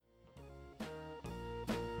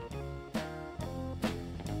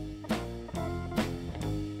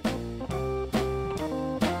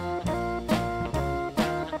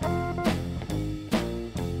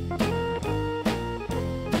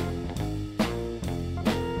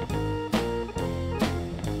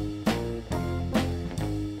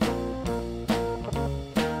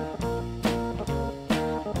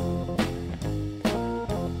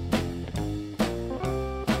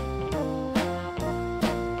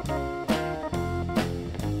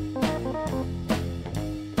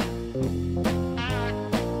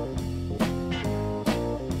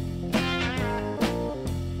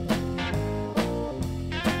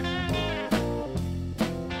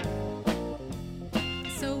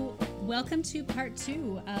welcome to part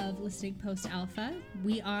 2 of Listening Post Alpha.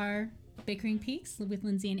 We are Bickering Peaks with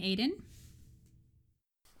Lindsay and Aiden.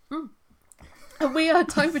 And we are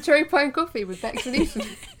Time for Cherry Pie and Coffee with Bex and Ethan.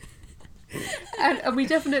 and we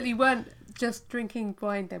definitely weren't just drinking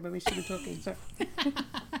wine then when we should be talking. Sorry.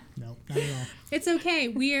 No, not at all. It's okay.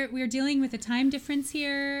 We're dealing with a time difference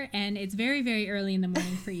here, and it's very, very early in the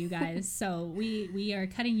morning for you guys. So we are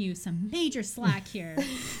cutting you some major slack here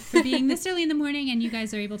for being this early in the morning, and you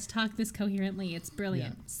guys are able to talk this coherently. It's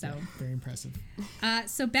brilliant. Yeah, very impressive.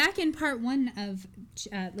 So back in part 1 of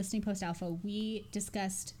Listening Post Alpha, we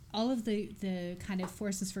discussed all of the kind of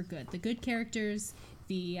forces for good, the good characters,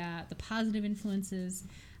 the positive influences.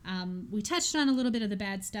 We touched on a little bit of the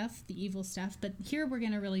bad stuff, the evil stuff, but here we're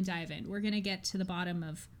going to really dive in. We're going to get to the bottom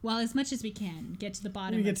of, well, as much as we can, get to the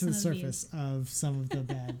bottom of some of these. We get to the surface of some of the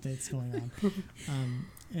bad that's going on.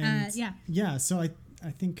 Yeah, so I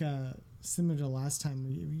think similar to last time,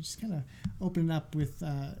 we just kind of open up with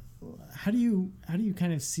how do you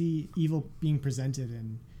kind of see evil being presented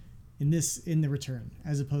in the Return,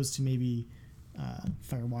 as opposed to maybe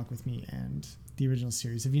Fire Walk with Me and the original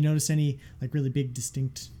series. Have you noticed any like really big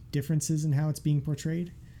distinct differences in how it's being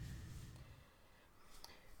portrayed?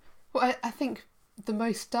 Well, I think the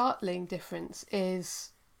most startling difference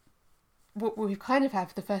is what we've kind of had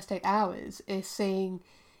for the first 8 hours is seeing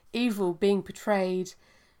evil being portrayed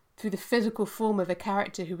through the physical form of a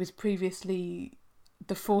character who was previously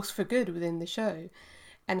the force for good within the show,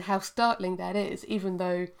 and how startling that is. Even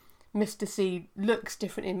though Mr. C looks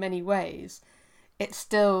different in many ways, it's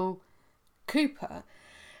still Cooper.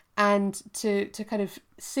 And to kind of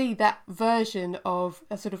see that version of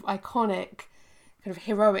a sort of iconic kind of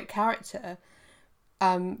heroic character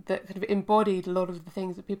that kind of embodied a lot of the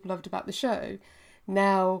things that people loved about the show,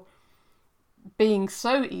 now being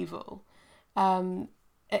so evil, in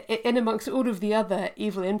amongst all of the other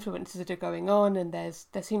evil influences that are going on. And there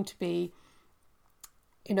seem to be,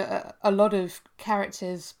 a lot of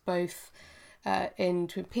characters both in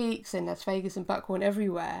Twin Peaks, in Las Vegas, and Buckhorn,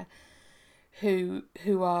 everywhere, who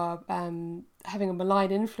are having a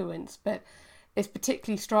malign influence. But it's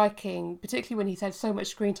particularly striking, particularly when he's had so much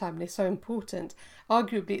screen time and is so important,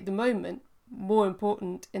 arguably at the moment more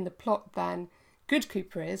important in the plot than good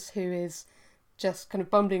Cooper is, who is just kind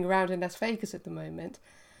of bumbling around in Las Vegas at the moment,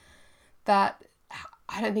 that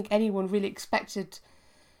I don't think anyone really expected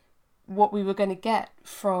what we were going to get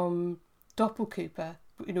from Doppel Cooper.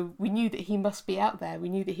 We knew that he must be out there. We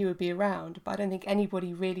knew that he would be around, but I don't think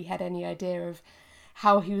anybody really had any idea of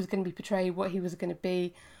how he was going to be portrayed, what he was going to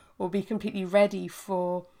be, or be completely ready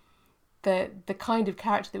for the kind of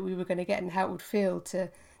character that we were going to get, and how it would feel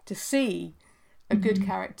to see a good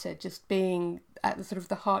character just being at the sort of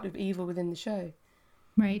the heart of evil within the show.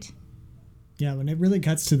 Right. Yeah, when it really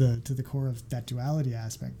cuts to the core of that duality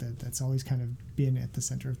aspect that's always kind of been at the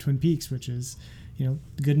center of Twin Peaks, which is,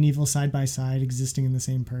 good and evil side by side, existing in the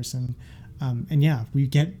same person. And yeah, we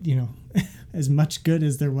get, as much good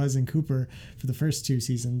as there was in Cooper for the first 2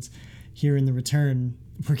 seasons. Here in the Return,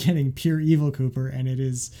 we're getting pure evil Cooper, and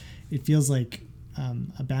it feels like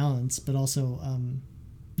a balance, but also,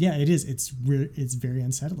 it is. It's very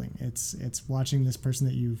unsettling. It's watching this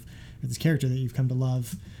person this character that you've come to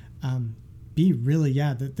love, be really,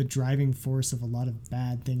 the driving force of a lot of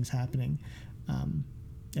bad things happening.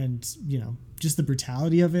 And, just the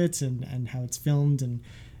brutality of it and how it's filmed and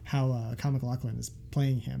how Kyle MacLachlan is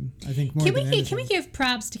playing him. I think more Can we give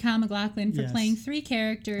props to Kyle MacLachlan for playing 3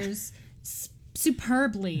 characters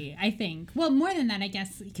superbly, I think. Well, more than that, I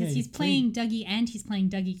guess, because he's playing Dougie and he's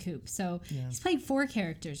playing Dougie Coop. So he's playing 4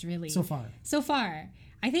 characters, really. So far.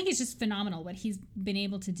 I think it's just phenomenal what he's been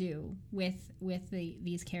able to do with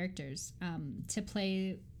these characters, to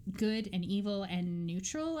play good and evil and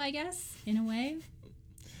neutral, I guess, in a way.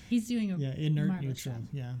 He's doing inert neutral. Job.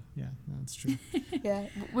 Yeah, that's true. Yeah,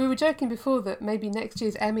 we were joking before that maybe next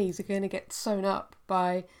year's Emmys are going to get sewn up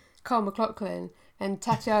by Kyle MacLachlan and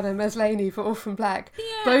Tatiana Maslany for Orphan Black,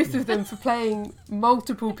 both of them for playing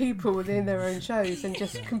multiple people within their own shows and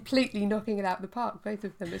just completely knocking it out of the park. Both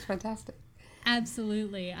of them, it's fantastic.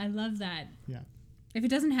 Absolutely, I love that. Yeah. If it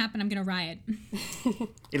doesn't happen, I'm going to riot.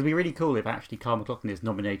 It'll be really cool if actually Kyle MacLachlan is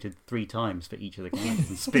nominated 3 times for each of the characters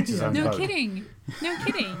and splits his own vote. No kidding.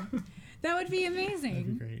 That would be amazing.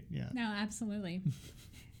 That'd be great, yeah. No, absolutely.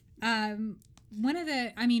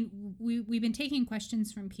 We've been taking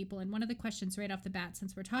questions from people, and one of the questions right off the bat,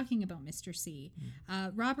 since we're talking about Mr. C,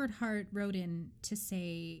 Robert Hart wrote in to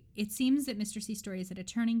say, it seems that Mr. C's story is at a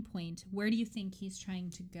turning point. Where do you think he's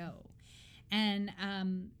trying to go? And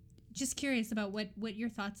just curious about what your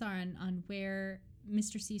thoughts are on where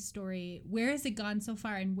Mr. C's story, where has it gone so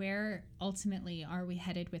far, and where ultimately are we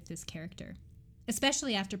headed with this character?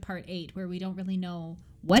 Especially after part 8, where we don't really know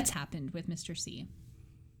what's happened with Mr. C.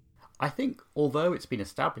 I think, although it's been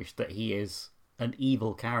established that he is an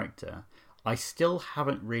evil character, I still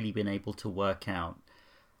haven't really been able to work out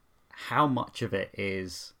how much of it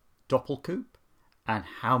is Doppelkoop and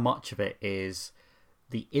how much of it is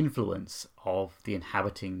the influence of the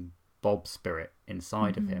inhabiting Bob spirit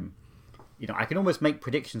inside of him. You know, I can almost make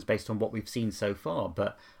predictions based on what we've seen so far,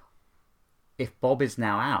 but if Bob is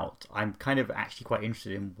now out, I'm kind of actually quite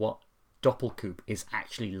interested in what Doppelkoop is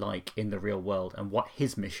actually like in the real world and what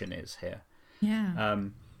his mission is here. Yeah.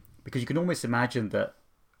 Because you can almost imagine that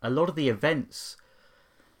a lot of the events,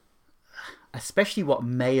 especially what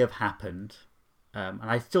may have happened, and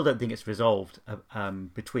I still don't think it's resolved,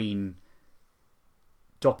 between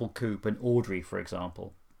Doppelkoop and Audrey, for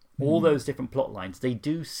example. All those different plot lines, they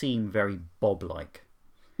do seem very Bob-like.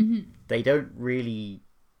 They don't really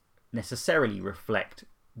necessarily reflect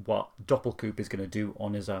what Doppelkoop is going to do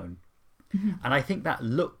on his own. And I think that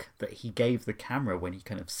look that he gave the camera when he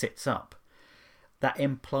kind of sits up, that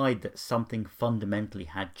implied that something fundamentally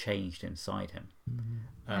had changed inside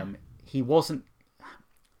him. He wasn't,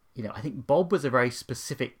 you know, I think Bob was a very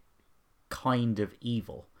specific kind of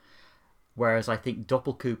evil, whereas I think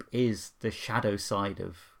Doppelkoop is the shadow side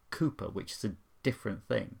of Cooper, which is a different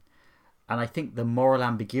thing. And I think the moral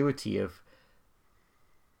ambiguity of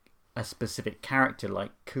a specific character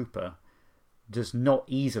like Cooper does not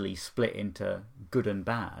easily split into good and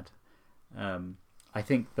bad. I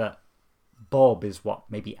think that Bob is what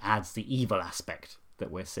maybe adds the evil aspect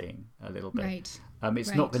that we're seeing a little bit. Right.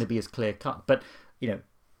 It's not going to be as clear cut, but you know,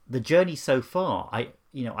 the journey so far, I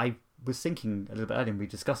was thinking a little bit earlier, and we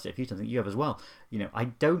discussed it a few times, I think you have as well. You know, I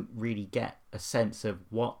don't really get a sense of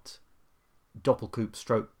what Doppelkoop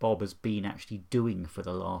stroke Bob has been actually doing for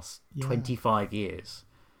the last 25 years.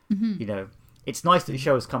 You know, it's nice that the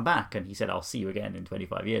show has come back and he said, I'll see you again in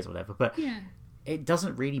 25 years or whatever, but it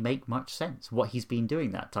doesn't really make much sense what he's been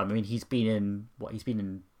doing that time. I mean, he's been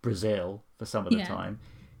in Brazil for some of the time.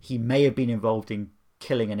 He may have been involved in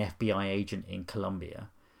killing an FBI agent in Colombia.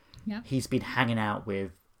 Yeah. He's been hanging out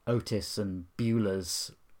with Otis and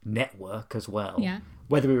Beulah's network as well. Yeah.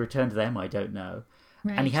 Whether we return to them, I don't know.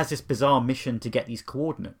 Right. And he has this bizarre mission to get these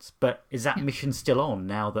coordinates. But is that mission still on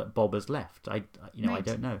now that Bob has left? I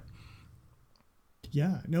don't know.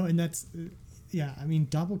 Yeah, no, and that's... I mean,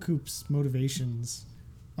 Doppelkoop's motivations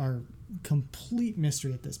are complete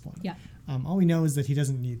mystery at this point. Yeah. All we know is that he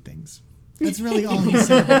doesn't need things. That's really all he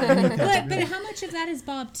said about anything. But how much of that is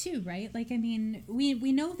Bob too, right? Like, I mean,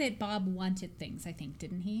 we know that Bob wanted things, I think,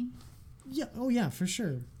 didn't he? Yeah. Oh, yeah, for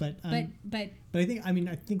sure. But I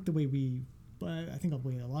think the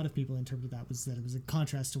way a lot of people interpreted that was that it was a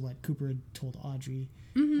contrast to what Cooper had told Audrey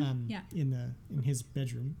in his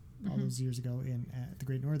bedroom all those years ago at the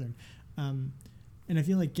Great Northern. And I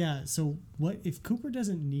feel like, so what if Cooper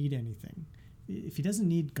doesn't need anything? If he doesn't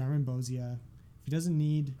need Garmonbozia, if he doesn't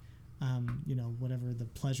need, whatever the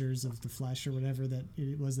pleasures of the flesh or whatever that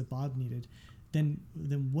it was that Bob needed, then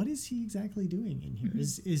what is he exactly doing in here?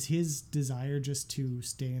 Is his desire just to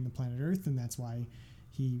stay on the planet Earth, and that's why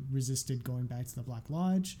he resisted going back to the Black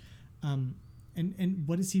Lodge? And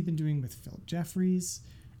what has he been doing with Philip Jeffries,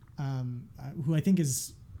 who I think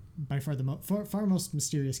is by far the far most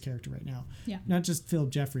mysterious character right now. Yeah. Not just Philip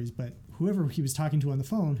Jeffries, but whoever he was talking to on the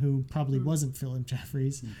phone, who probably wasn't Philip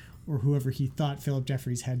Jeffries, or whoever he thought Philip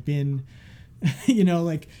Jeffries had been.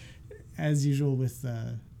 Like as usual with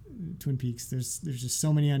Twin Peaks, there's just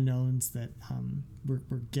so many unknowns that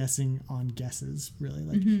we're guessing on guesses, really.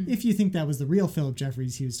 Like, if you think that was the real Philip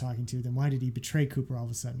Jeffries he was talking to, then why did he betray Cooper all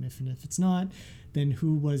of a sudden? If it's not, then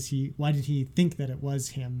who was he? Why did he think that it was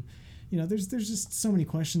him? There's just so many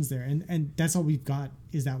questions there, and that's all we've got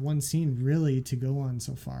is that one scene really to go on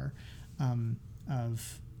so far,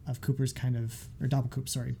 of Cooper's or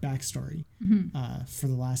Doppelkoop's backstory for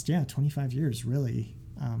the last 25 years really.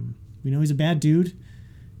 We know he's a bad dude,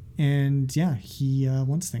 and he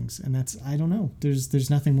wants things, and that's, I don't know. There's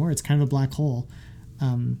nothing more. It's kind of a black hole,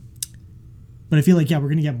 but I feel like we're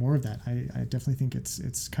gonna get more of that. I definitely think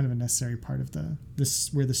it's kind of a necessary part of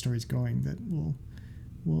where the story's going, that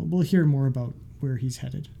we'll hear more about where he's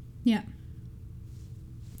headed. Yeah.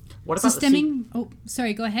 What about Stemming?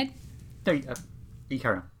 Sorry, go ahead. No, you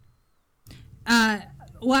carry on.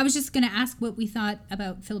 Well, I was just going to ask what we thought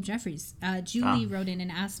about Philip Jeffries. Julie wrote in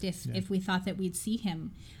and asked if we thought that we'd see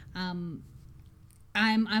him. I'm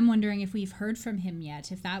wondering if we've heard from him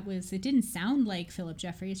yet. If that was, it didn't sound like Philip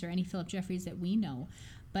Jeffries or any Philip Jeffries that we know,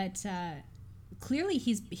 but clearly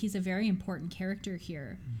he's a very important character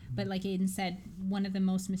here, but like Aidan said, one of the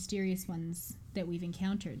most mysterious ones that we've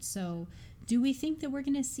encountered. So do we think that we're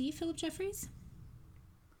going to see Philip Jeffries?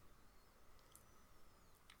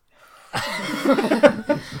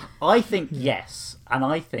 I think yes, and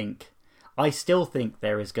I still think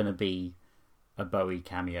there is going to be a Bowie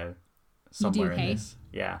cameo somewhere in this.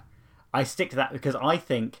 Yeah, I stick to that because I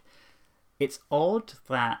think it's odd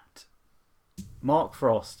that Mark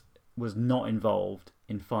Frost was not involved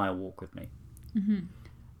in Fire Walk with Me,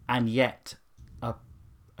 and yet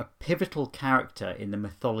a pivotal character in the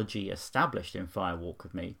mythology established in Fire Walk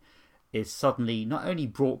with Me is suddenly not only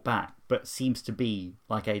brought back, but seems to be,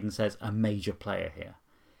 like Aidan says, a major player here.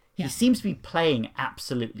 Yeah. He seems to be playing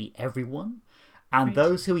absolutely everyone, and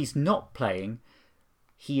those who he's not playing,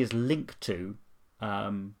 he is linked to,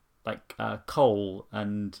 like Cole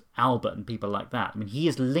and Albert and people like that. I mean, he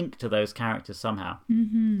is linked to those characters somehow.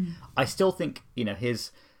 I still think,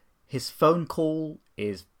 his phone call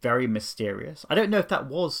is very mysterious. I don't know if that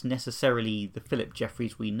was necessarily the Philip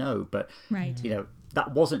Jeffries we know, but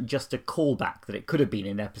that wasn't just a callback that it could have been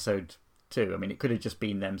in episode 2. I mean, it could have just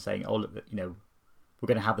been them saying, "Oh, look, we're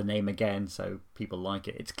going to have the name again, so people like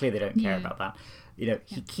it." It's clear they don't care about that.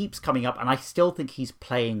 He keeps coming up, and I still think he's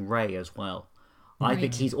playing Ray as well. I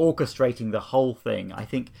think he's orchestrating the whole thing. I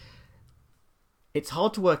think it's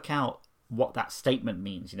hard to work out what that statement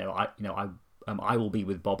means. I will be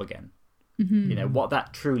with Bob again. What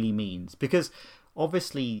that truly means, because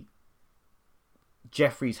obviously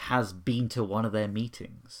Jeffries has been to one of their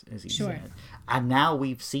meetings, as he said, and now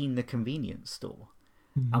we've seen the convenience store,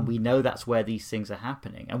 and we know that's where these things are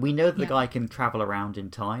happening, and we know that the guy can travel around in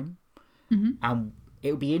time, and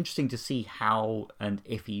it would be interesting to see how and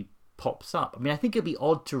if he pops up. I mean, I think it'd be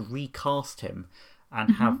odd to recast him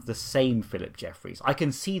and have the same Philip Jeffries. I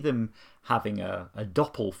can see them having a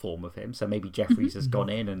doppel form of him, so maybe Jeffries has gone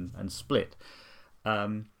in and split.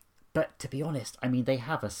 But to be honest, I mean, they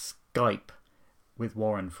have a Skype with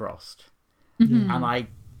Warren Frost. And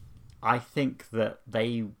I think that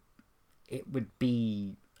it would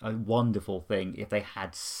be a wonderful thing if they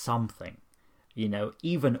had something.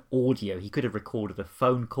 Even audio. He could have recorded a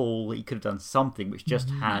phone call. He could have done something which just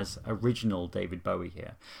has original David Bowie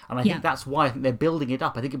here. And I think that's why I think they're building it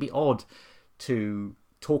up. I think it'd be odd to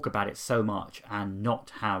talk about it so much and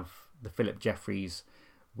not have the Philip Jeffries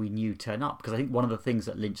we knew turn up. Because I think one of the things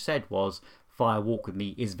that Lynch said was Fire Walk with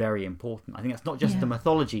Me is very important. I think that's not just the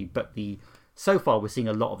mythology, but so far we're seeing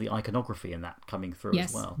a lot of the iconography in that coming through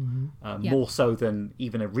as well. More so than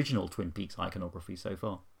even original Twin Peaks iconography so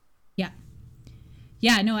far.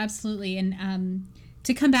 Yeah, no, absolutely. And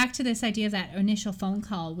to come back to this idea of that initial phone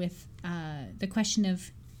call with the question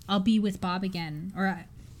of, "I'll be with Bob again," or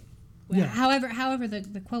however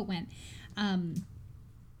the quote went,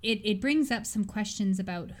 it brings up some questions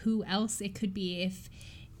about who else it could be. If,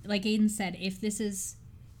 like Aidan said, if this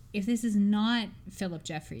is not Philip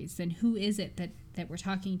Jeffries, then who is it that we're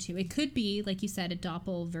talking to? It could be, like you said, a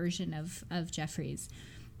doppel version of Jeffries.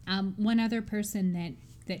 One other person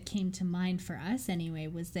that came to mind for us anyway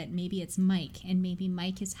was that maybe it's Mike, and maybe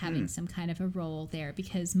Mike is having some kind of a role there,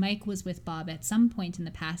 because Mike was with Bob at some point in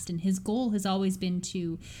the past, and his goal has always been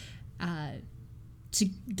to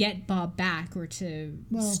get Bob back, or to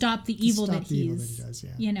stop the evil that he's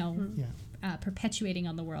perpetuating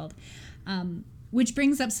on the world. Which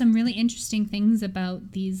brings up some really interesting things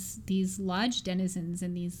about these lodge denizens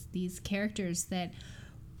and these characters that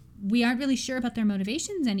we aren't really sure about their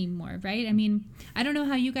motivations anymore, right? I mean, I don't know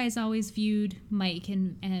how you guys always viewed Mike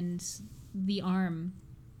and the Arm.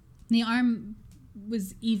 The Arm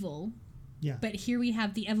was evil, but here we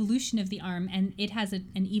have the evolution of the Arm, and it has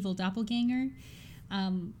an evil doppelganger.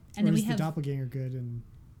 And then we have the doppelganger good and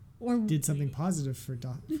did something positive for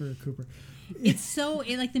Cooper. It's so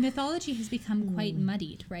like the mythology has become quite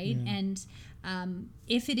muddied, right? And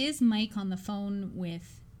if it is Mike on the phone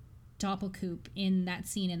with Doppelkoop in that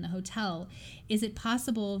scene in the hotel, is it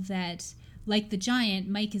possible that, like the giant,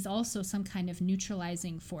 Mike is also some kind of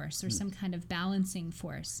neutralizing force or some kind of balancing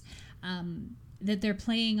force, that they're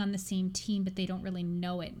playing on the same team but they don't really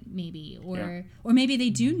know it, maybe, or maybe they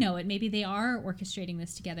do know it, maybe they are orchestrating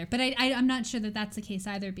this together, but I'm not sure that that's the case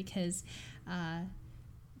either, because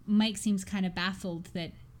Mike seems kind of baffled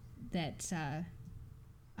that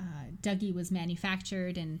Dougie was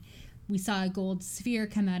manufactured, and we saw a gold sphere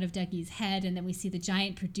come out of Dougie's head, and then we see the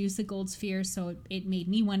giant produce a gold sphere. So it made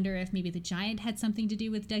me wonder if maybe the giant had something to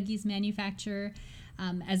do with Dougie's manufacture,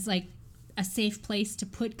 as like a safe place to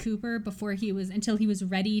put Cooper until he was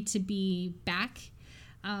ready to be back.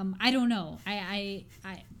 I don't know.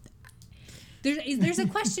 There's a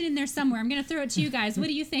question in there somewhere. I'm going to throw it to you guys. What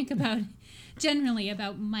do you think about generally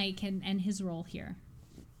about Mike and his role here.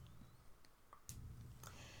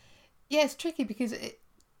 Yeah, it's tricky because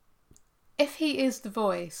if he is the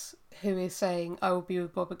voice who is saying, I will be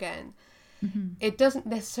with Bob again, it doesn't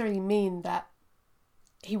necessarily mean that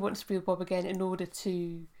he wants to be with Bob again in order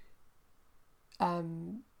to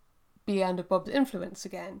be under Bob's influence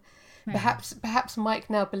again. Right. Perhaps Mike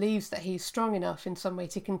now believes that he's strong enough in some way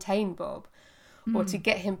to contain Bob or to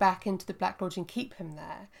get him back into the Black Lodge and keep him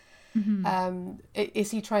there.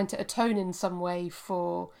 Is he trying to atone in some way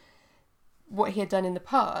for what he had done in the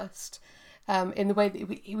past, in the way that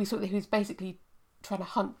we saw that he was basically trying to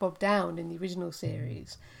hunt Bob down in the original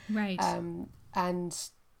series, right? And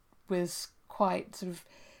was quite sort of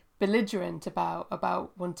belligerent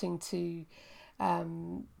about wanting to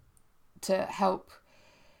help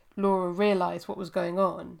Laura realise what was going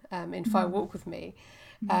on in Fire Walk with Me.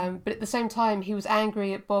 But at the same time, he was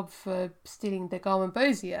angry at Bob for stealing the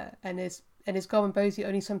Garmonbozia, and is Garmonbozia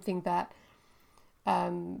only something that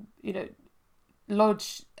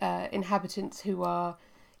Lodge inhabitants who are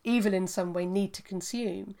evil in some way need to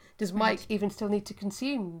consume? Does Mike even still need to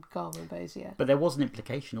consume Garmonbozia? But there was an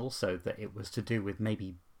implication also that it was to do with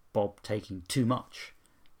maybe Bob taking too much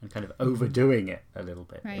and kind of overdoing it a little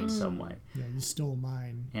bit in some way. Yeah, you stole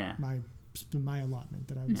mine. Yeah, my allotment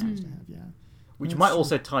that I was supposed to have. Yeah. Which might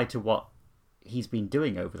also tie to what he's been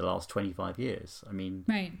doing over the last 25 years. I mean,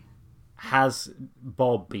 has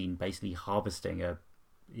Bob been basically harvesting a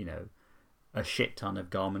shit ton of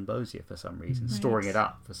Garmonbozia for some reason, storing it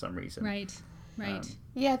up for some reason? Right.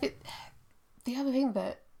 Yeah, the other thing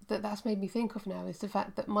that's made me think of now is the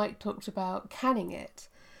fact that Mike talked about canning it,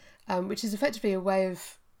 which is effectively a way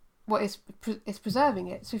of is preserving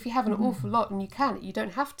it. So if you have an awful lot and you can it, you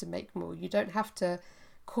don't have to make more. You don't have to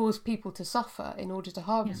cause people to suffer in order to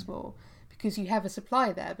harvest more, because you have a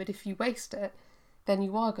supply there. But if you waste it, then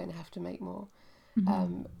you are going to have to make more.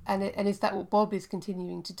 And is that what Bob is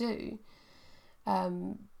continuing to do?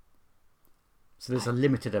 So there's a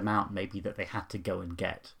limited amount maybe that they had to go and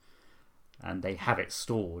get, and they have it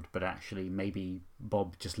stored, but actually maybe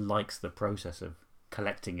Bob just likes the process of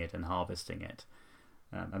collecting it and harvesting it,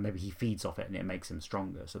 and maybe he feeds off it and it makes him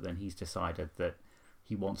stronger, so then he's decided that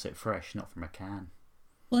he wants it fresh, not from a can.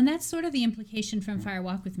 Well, and that's sort of the implication from Fire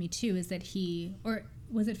Walk with Me too, is that or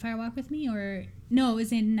was it Fire Walk with Me, or no, it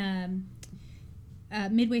was in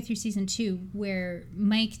midway through season 2, where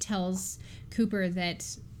Mike tells Cooper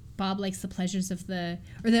that Bob likes the pleasures of the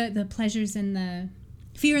pleasures in the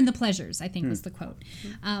fear and the pleasures, I think was the quote.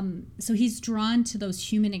 So he's drawn to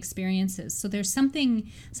those human experiences. So there's something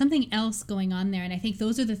else going on there, and I think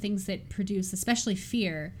those are the things that produce, especially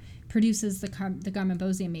fear, produces the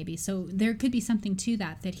Garmonbozia maybe. So there could be something to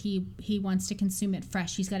that he wants to consume it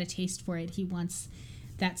fresh. He's got a taste for it. He wants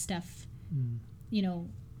that stuff,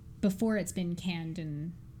 before it's been canned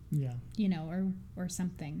and or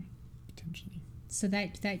something. Potentially. So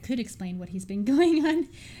that could explain what he's been going on.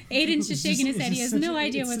 Aiden's just shaking his head. He has no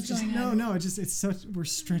idea what's going on. No, it's such, we're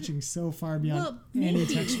stretching so far beyond any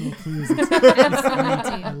textual clues.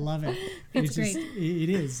 I love it. It's great. It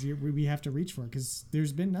is. We have to reach for it, because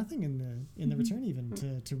there's been nothing in the return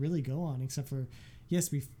even to really go on, except for,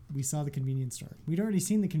 yes, we saw the convenience store. We'd already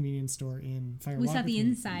seen the convenience store in Fire Walk. We saw the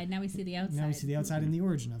inside. Now we see the outside. Now we see the outside and the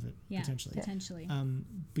origin of it, potentially.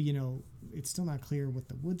 But it's still not clear what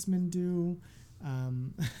the woodsmen do.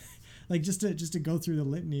 Like just to go through the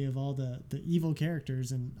litany of all the evil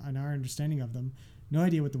characters and our understanding of them, no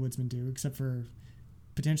idea what the woodsmen do except for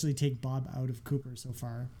potentially take Bob out of Cooper so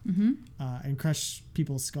far, and crush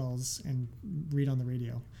people's skulls and read on the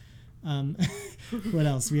radio. What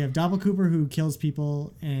else? We have Doppel Cooper, who kills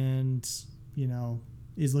people and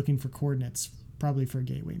is looking for coordinates, probably for a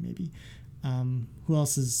gateway maybe. Who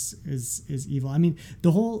else is evil? I mean,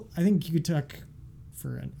 I think you could talk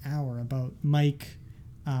for an hour about Mike,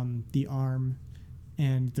 the arm,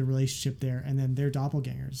 and the relationship there, and then their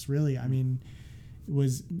doppelgangers. Really, I mean,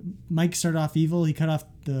 was Mike started off evil? He cut off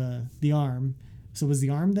the arm. So was the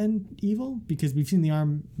arm then evil? Because we've seen the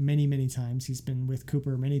arm many, many times. He's been with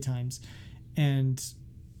Cooper many times, and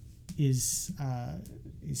is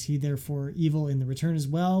he therefore evil in the return as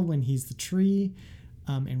well when he's the tree?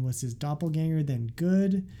 And was his doppelganger then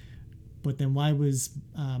good? But then why was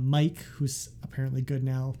Mike, who's apparently good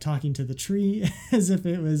now, talking to the tree as if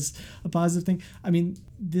it was a positive thing? I mean,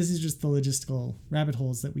 this is just the logistical rabbit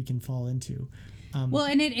holes that we can fall into. Well,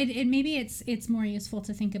 and it maybe it's more useful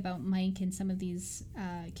to think about Mike and some of these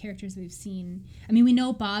characters we've seen. I mean, we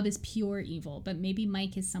know Bob is pure evil, but maybe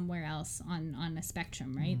Mike is somewhere else on a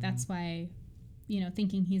spectrum, right? Mm-hmm. That's why,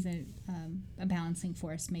 thinking he's a balancing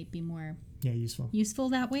force might be more useful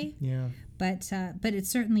that way. Yeah. But it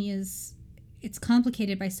certainly is it's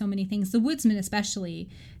complicated by so many things. The woodsmen especially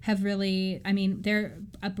have really, I mean, they're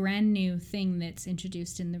a brand new thing that's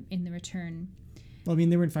introduced in the return. Well, I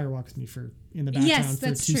mean, they were in Fire Walk with Me in the background for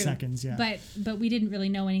 2 seconds, yeah. But we didn't really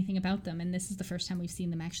know anything about them, and this is the first time we've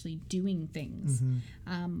seen them actually doing things.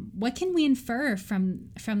 What can we infer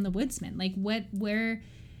from the woodsmen? Like, where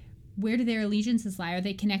do their allegiances lie? Are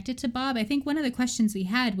they connected to Bob? I think one of the questions we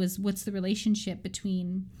had was, what's the relationship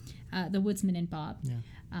between the woodsman and Bob? Yeah.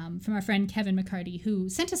 From our friend Kevin McCarty, who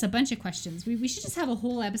sent us a bunch of questions. We should just have a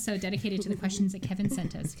whole episode dedicated to the questions that Kevin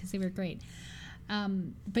sent us, because they were great.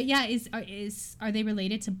 But yeah, are they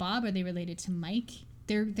related to Bob? Are they related to Mike?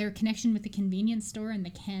 Their connection with the convenience store and the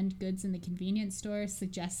canned goods in the convenience store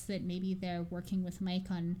suggests that maybe they're working with Mike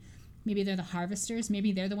on, maybe they're the harvesters.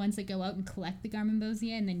 Maybe they're the ones that go out and collect the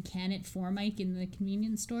Garmonbozia and then can it for Mike in the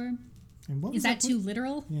convenience store. And what is that too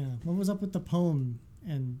literal? Yeah. What was up with the poem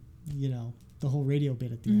and, the whole radio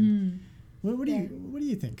bit at the end? What do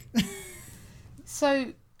you think?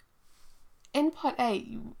 So, in part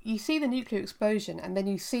 8, you see the nuclear explosion, and then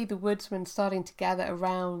you see the woodsmen starting to gather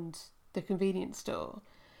around the convenience store.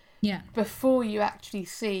 Yeah. Before you actually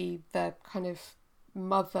see the kind of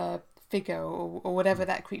mother figure or whatever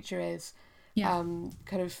that creature is, kind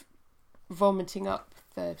of vomiting up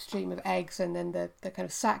the stream of eggs and then the kind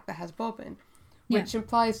of sack that has Bob in, which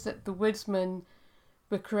implies that the woodsmen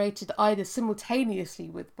were created either simultaneously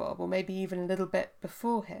with Bob or maybe even a little bit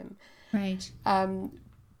before him. Right.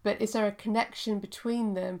 But is there a connection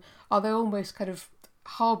between them? Are they almost kind of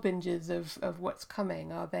harbingers of what's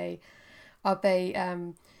coming? Are they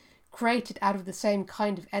created out of the same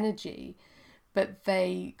kind of energy, but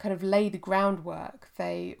they kind of lay the groundwork?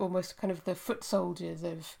 They almost kind of the foot soldiers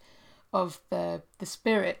of the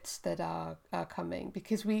spirits that are coming,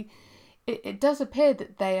 because it does appear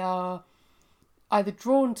that they are either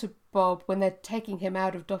drawn to Bob when they're taking him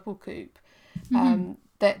out of Doppelkoop.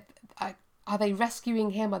 Are they rescuing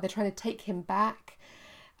him? Are they trying to take him back?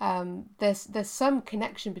 There's some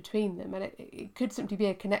connection between them, and it could simply be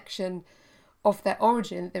a connection of their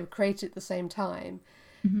origin, that they were created at the same time,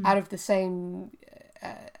 out of the same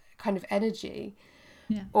kind of energy.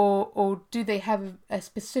 Yeah. Or do they have a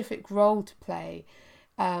specific role to play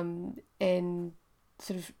in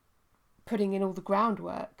sort of putting in all the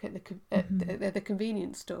groundwork at the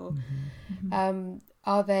convenience store?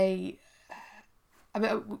 Are they? I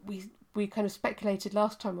mean, we kind of speculated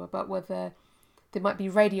last time about whether they might be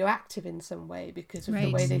radioactive in some way because of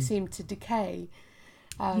the way they seem to decay.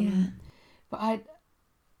 But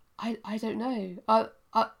I don't know.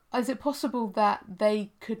 Is it possible that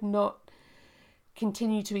they could not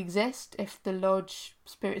continue to exist if the Lodge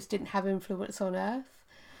spirits didn't have influence on Earth?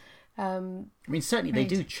 I mean, certainly they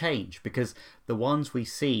do change, because the ones we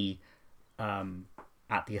see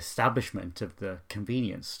at the establishment of the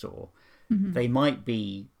convenience store, they might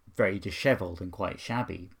be very dishevelled and quite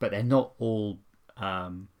shabby, but they're not all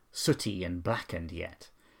sooty and blackened yet.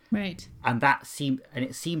 Right. And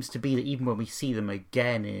it seems to be that even when we see them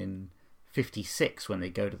again in 56, when they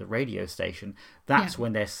go to the radio station, that's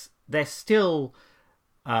when they're still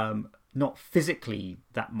not physically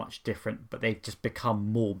that much different, but they've just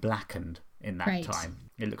become more blackened in that time.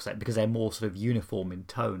 It looks like, because they're more sort of uniform in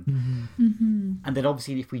tone. And then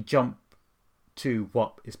obviously if we jump to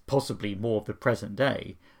what is possibly more of the present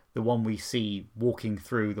day, the one we see walking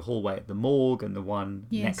through the hallway at the morgue and the one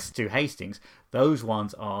next to Hastings, those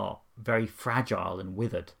ones are very fragile and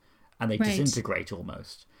withered, and they disintegrate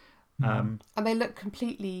almost. And they look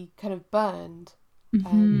completely kind of burned.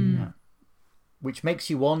 Which makes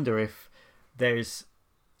you wonder if there's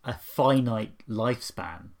a finite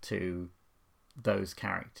lifespan to those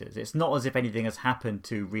characters. It's not as if anything has happened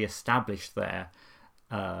to re-establish their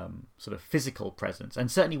sort of physical presence.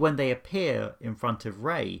 And certainly when they appear in front of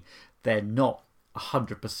Ray, they're not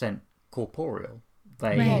 100% corporeal.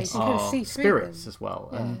 They are spirits as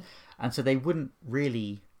well. And so they wouldn't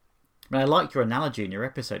really... I mean, I like your analogy in your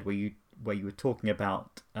episode where you were talking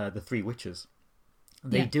about the Three Witches.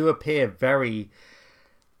 They do appear very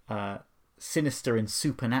sinister and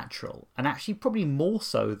supernatural, and actually probably more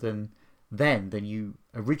so than you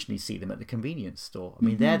originally see them at the convenience store. I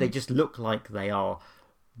mean, there they just look like they are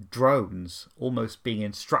drones almost being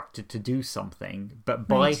instructed to do something, but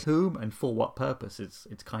by whom and for what purpose,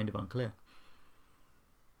 it's kind of unclear.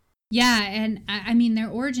 Yeah, and I mean, their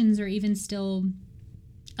origins are even still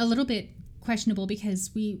a little bit questionable, because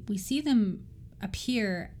we see them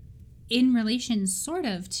appear in relation sort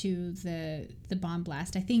of to the bomb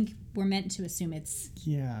blast. I think we're meant to assume it's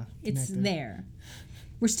there.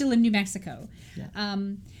 We're still in New Mexico. Yeah.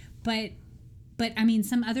 But But I mean,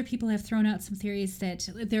 some other people have thrown out some theories that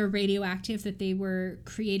they're radioactive, that they were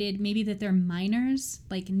created, maybe that they're miners,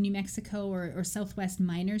 like New Mexico or Southwest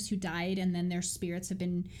miners who died, and then their spirits have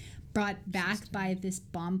been brought back by this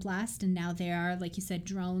bomb blast, and now they are, like you said,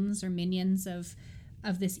 drones or minions of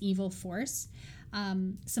this evil force.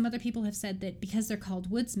 Some other people have said that because they're called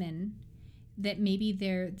woodsmen, that maybe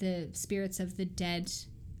they're the spirits of the dead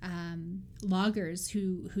loggers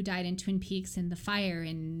who died in Twin Peaks in the fire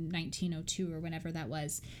in 1902 or whenever that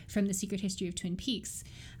was, from The Secret History of Twin Peaks,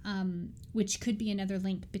 which could be another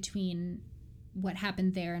link between what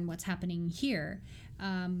happened there and what's happening here.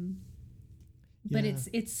 But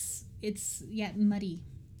it's muddy.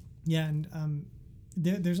 Yeah, and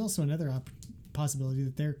there's also another possibility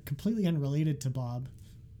that they're completely unrelated to Bob,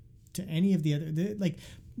 to any of the other. Like,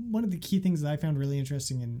 one of the key things that I found really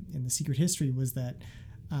interesting in The Secret History was that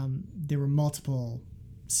there were multiple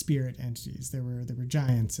spirit entities. There were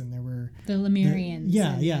giants, and there were the Lemurians.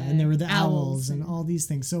 And there were the owls and all these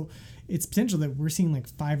things. So it's potential that we're seeing like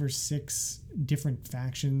 5 or 6 different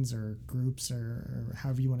factions or groups or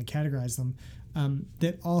however you want to categorize them,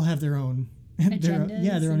 that all have their own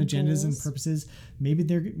agendas, their own agendas goals. and purposes.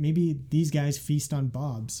 Maybe these guys feast on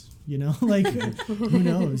Bobs, like who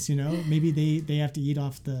knows, maybe they have to eat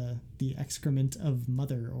off the excrement of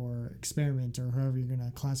Mother or Experiment or however you're going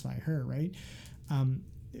to classify her, right?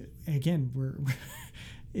 Again, we're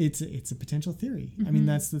it's a potential theory. I mean,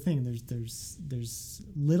 that's the thing. There's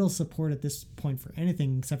little support at this point for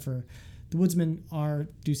anything except for the woodsmen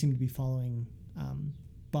do seem to be following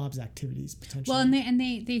Bob's activities potentially. Well, and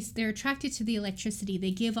they're attracted to the electricity.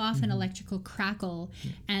 They give off an electrical crackle,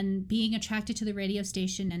 and being attracted to the radio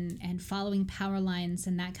station and following power lines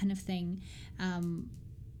and that kind of thing.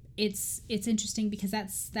 It's interesting because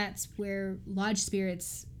that's where lodge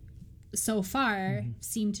spirits so far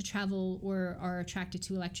seem to travel or are attracted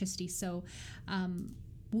to electricity. So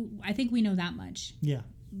I think we know that much. Yeah.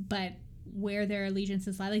 But where their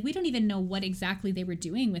allegiances lie, like, we don't even know what exactly they were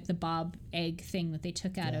doing with the Bob egg thing that they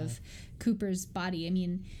took out of Cooper's body. I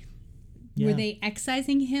mean, were they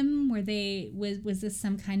excising him? Was this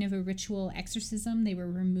some kind of a ritual exorcism? They were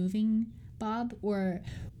removing Bob, or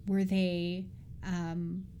were they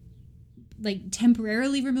like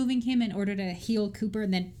temporarily removing him in order to heal Cooper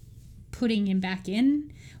and then putting him back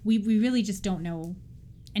in? We really just don't know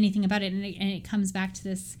anything about it, and it comes back to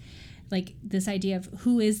this idea of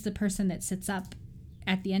who is the person that sits up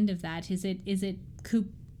at the end of that. Is it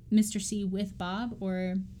Mr. C with Bob,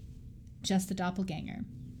 or just the doppelganger?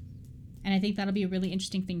 And I think that'll be a really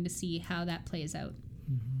interesting thing to see how that plays out.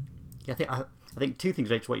 Yeah, I think 2 things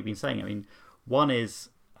related to what you've been saying. I mean, one is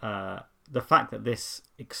the fact that this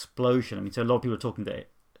explosion, I mean, so a lot of people are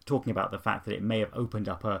talking about the fact that it may have opened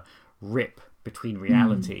up a rip between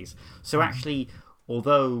realities. So actually,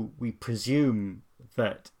 although we presume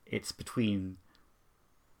that it's between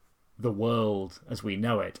the world as we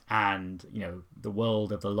know it and the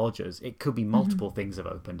world of the lodgers, it could be multiple things have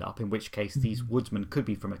opened up, in which case these woodsmen could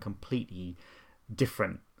be from a completely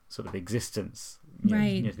different sort of existence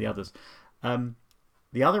to the others.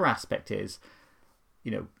 The other aspect is,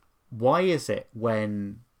 why is it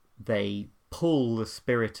when they pull the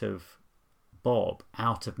spirit of Bob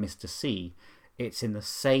out of Mr. C, it's in the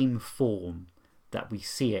same form that we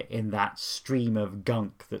see it in that stream of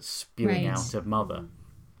gunk that's spewing out of Mother.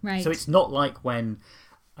 Right. So it's not like when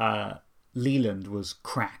Leland was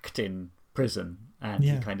cracked in prison and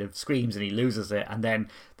he kind of screams and he loses it, and then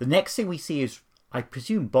the next thing we see is, I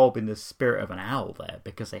presume, Bob in the spirit of an owl there,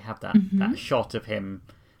 because they have that shot of him,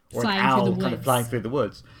 or flying an owl through the kind of flying through the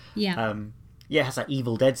woods. Yeah. It has that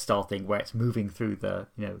Evil Dead style thing where it's moving through the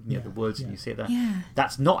the woods, and you see it there. Yeah.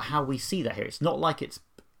 That's not how we see that here. It's not like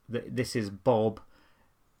this is Bob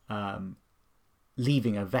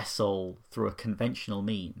leaving a vessel through a conventional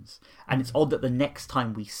means. And it's odd that the next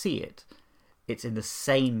time we see it, it's in the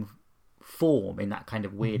same form, in that kind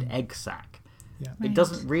of weird egg sac. Yeah. It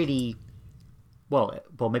doesn't really... Well,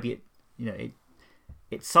 maybe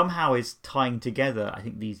it somehow is tying together, I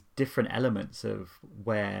think, these different elements of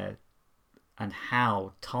where and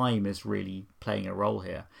how time is really playing a role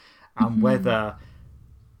here. And whether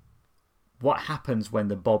what happens when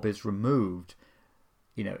the Bob is removed,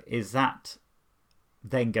 is that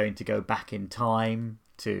then going to go back in time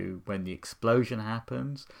to when the explosion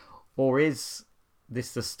happens? Or is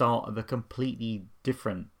this the start of a completely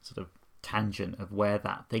different sort of tangent of where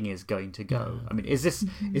that thing is going to go? I mean, is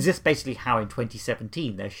this basically how in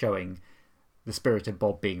 2017 they're showing the spirit of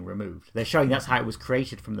Bob being removed? They're showing that's how it was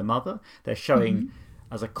created from the Mother. They're showing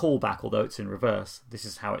as a callback, although it's in reverse, this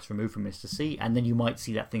is how it's removed from Mr. C, and then you might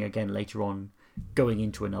see that thing again later on going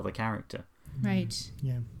into another character. Right.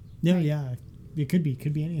 Yeah. No, Right. yeah. It could be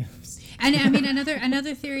any of those. And I mean,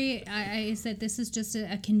 another theory is that this is just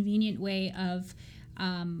a convenient way of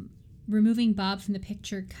removing Bob from the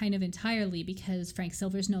picture kind of entirely, because Frank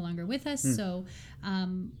Silver's no longer with us. So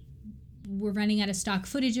we're running out of stock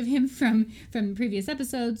footage of him from previous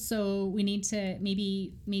episodes. So we need to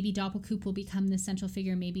maybe Doppelkoop will become the central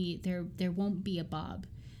figure. Maybe there won't be a Bob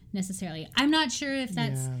necessarily. I'm not sure if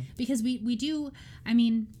that's because we do. I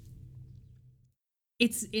mean,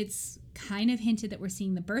 it's kind of hinted that we're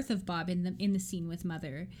seeing the birth of Bob in the scene with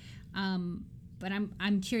Mother, but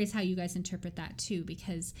I'm curious how you guys interpret that too,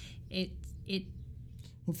 because it.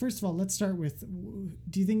 Well, first of all, let's start with: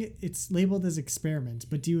 do you think it's labeled as experiment?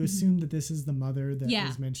 But do you assume that this is the mother that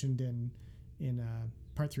was mentioned in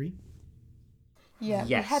part 3? Yeah,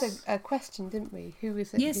 yes. We had a question, didn't we? Who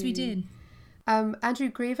was it? Yes, we did. Andrew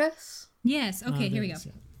Grievous. Yes. Okay. Here we go.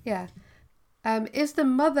 Yeah. Is the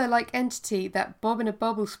mother-like entity that Bob in a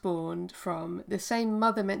Bubble spawned from the same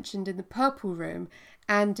mother mentioned in the Purple Room,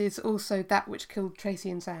 and is also that which killed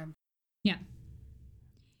Tracy and Sam? Yeah.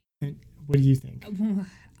 And what do you think?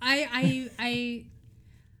 I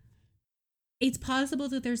it's possible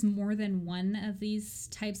that there's more than one of these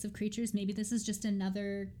types of creatures. Maybe this is just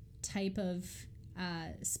another type of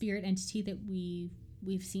spirit entity that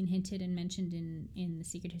we've seen hinted and mentioned in The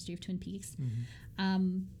Secret History of Twin Peaks.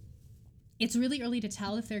 It's really early to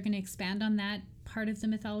tell if they're going to expand on that part of the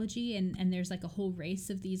mythology, and there's like a whole race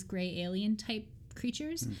of these gray alien type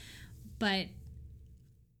creatures. But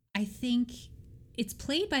I think it's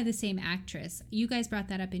played by the same actress. You guys brought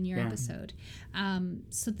that up in your episode.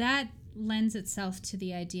 So that lends itself to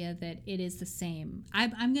the idea that it is the same.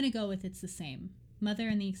 I'm going to go with it's the same. Mother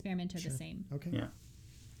and the experiment are the same. Okay. Yeah.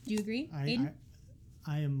 Do you agree, Aiden?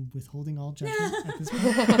 I am withholding all judgment at this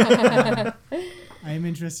point. I am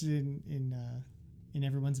interested in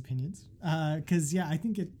everyone's opinions, because I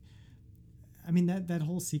think it. I mean that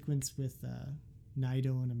whole sequence with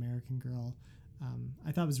Nido and American Girl,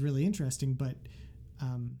 I thought was really interesting, but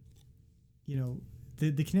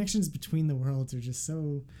the connections between the worlds are just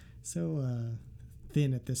so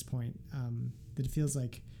thin at this point that it feels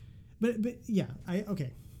like. But yeah,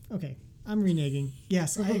 okay. I'm reneging.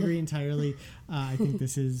 Yes, I agree entirely. I think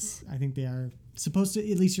they are supposed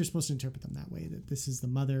to, at least you're supposed to interpret them that way, that this is the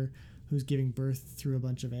mother who's giving birth through a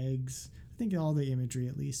bunch of eggs. I think all the imagery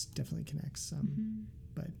at least definitely connects.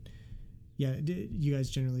 But yeah, you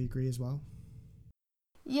guys generally agree as well?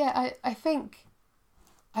 Yeah, I think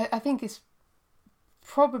it's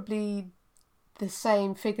probably the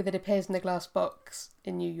same figure that appears in the glass box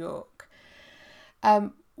in New York.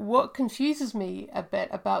 What confuses me a bit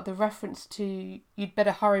about the reference to "you'd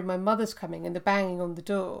better hurry, my mother's coming" and the banging on the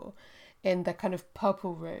door in the kind of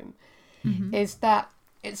Purple Room is that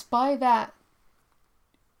it's by that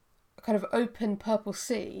kind of open purple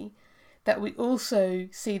sea that we also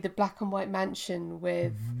see the black and white mansion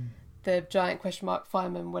with the giant question mark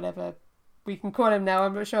fireman, whatever we can call him now,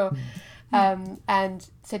 I'm not sure, and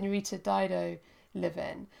Senorita Dido live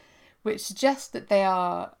in, which suggests that they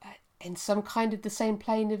are in some kind of the same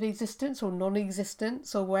plane of existence or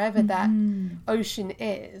non-existence or wherever that ocean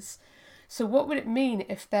is. So what would it mean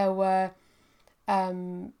if there were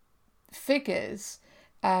figures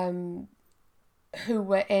who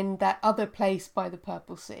were in that other place by the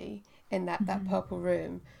Purple Sea, in that Purple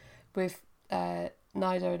Room with Nido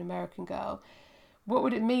and American Girl? What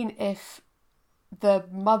would it mean if the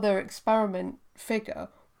mother experiment figure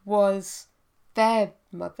was their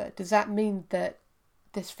mother? Does that mean that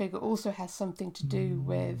this figure also has something to do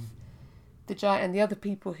with the giant and the other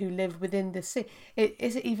people who live within the sea?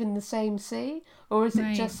 Is it even the same sea? Or is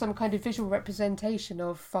it just some kind of visual representation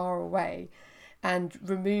of far away and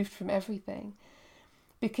removed from everything?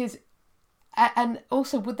 Because, and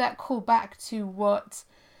also, would that call back to what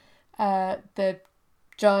the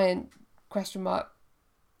giant question mark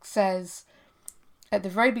says at the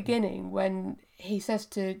very beginning when he says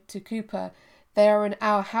to Cooper, "They are in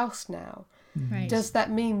our house now"? Right. Does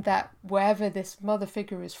that mean that wherever this mother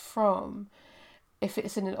figure is from, if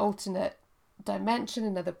it's in an alternate dimension,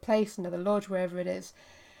 another place, another lodge, wherever it is,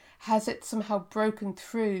 has it somehow broken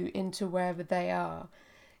through into wherever they are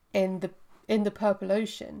in the Purple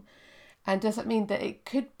Ocean? And does that mean that it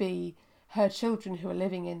could be her children who are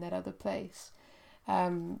living in that other place,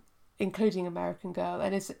 including American Girl?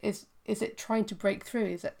 And is it trying to break through?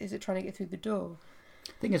 Is it trying to get through the door?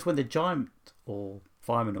 The thing is, when the giant or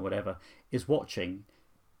fireman or whatever is watching,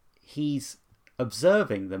 he's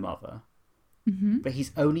observing the mother, but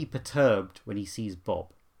he's only perturbed when he sees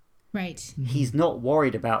Bob. Right. He's not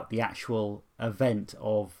worried about the actual event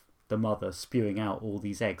of the mother spewing out all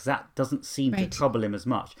these eggs. That doesn't seem to Right. trouble him as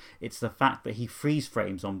much. It's the fact that he freeze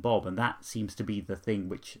frames on Bob, and that seems to be the thing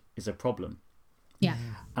which is a problem. Yeah.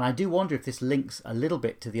 And I do wonder if this links a little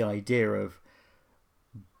bit to the idea of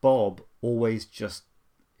Bob always just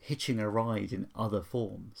hitching a ride in other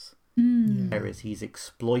forms, whereas he's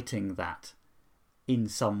exploiting that in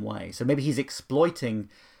some way. So maybe he's exploiting,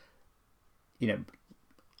 I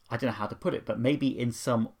don't know how to put it, but maybe in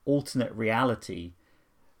some alternate reality,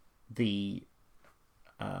 the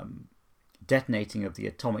detonating of the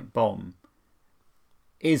atomic bomb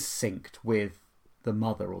is synced with the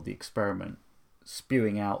mother or the experiment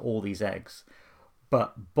spewing out all these eggs,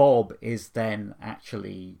 but Bob is then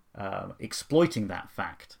actually exploiting that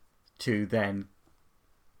fact to then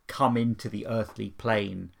come into the earthly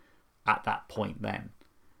plane at that point then.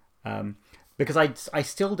 Because I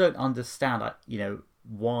still don't understand,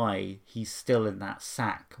 why he's still in that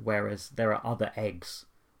sack, whereas there are other eggs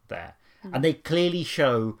there. And they clearly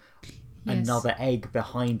show another egg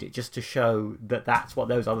behind it, just to show that that's what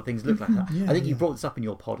those other things look like. I think you brought this up in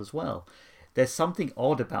your pod as well. There's something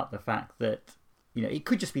odd about the fact that, it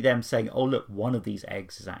could just be them saying, oh, look, one of these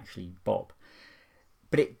eggs is actually Bob.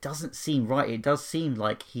 But it doesn't seem right. It does seem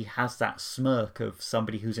like he has that smirk of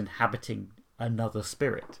somebody who's inhabiting another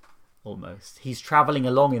spirit, almost. He's travelling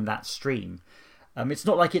along in that stream. It's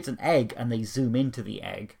not like it's an egg and they zoom into the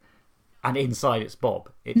egg and inside it's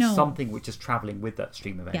Bob. It's something which is travelling with that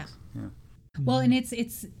stream of eggs. Yeah. Well, and it's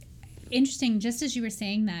interesting, just as you were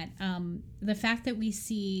saying that, the fact that we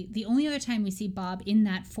see, the only other time we see Bob in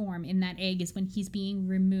that form, in that egg, is when he's being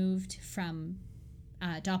removed from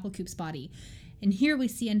Doppelkoop's body. And here we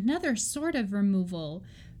see another sort of removal,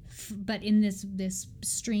 but in this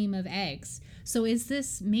stream of eggs. So is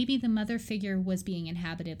this, maybe the mother figure was being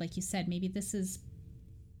inhabited, like you said, maybe this is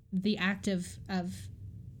the act of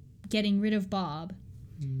getting rid of Bob.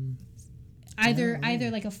 Either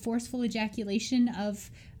like a forceful ejaculation of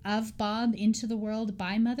Bob into the world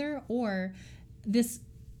by Mother, or this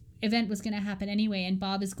event was going to happen anyway, and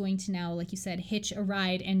Bob is going to now, like you said, hitch a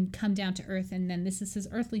ride and come down to Earth, and then this is his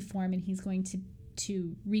earthly form, and he's going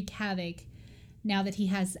to wreak havoc now that he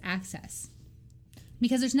has access.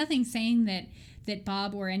 Because there's nothing saying that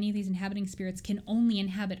Bob or any of these inhabiting spirits can only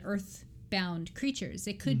inhabit earthbound creatures.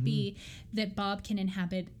 It could be that Bob can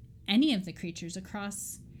inhabit any of the creatures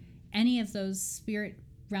across any of those spirit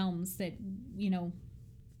realms that,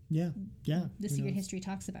 the Secret History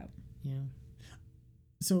talks about. Yeah.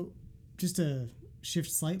 So, just to shift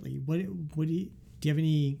slightly, what do you have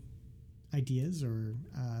any ideas or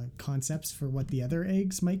concepts for what the other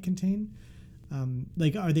eggs might contain?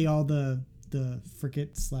 Are they all the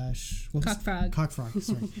frigate / cockfrog,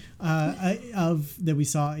 sorry, that we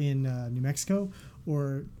saw in New Mexico,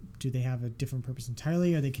 or do they have a different purpose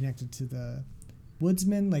entirely? Are they connected to the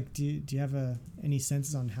woodsman? Do you have any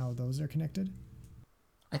senses on how those are connected?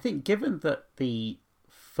 I think given that the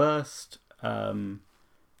first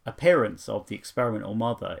appearance of the experimental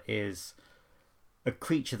mother is a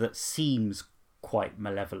creature that seems quite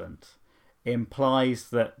malevolent, it implies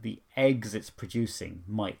that the eggs it's producing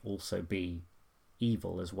might also be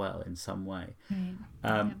evil as well in some way.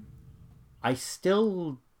 Right. I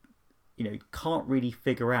still, can't really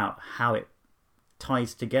figure out how it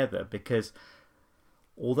ties together, because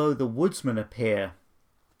although the woodsmen appear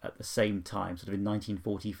at the same time, sort of in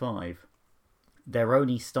 1945, they're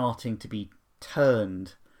only starting to be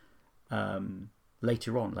turned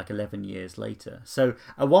later on, like 11 years later. So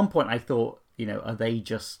at one point I thought, are they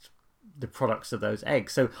just the products of those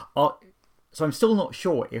eggs? So I'm still not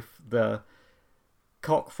sure if the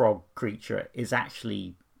cockfrog creature is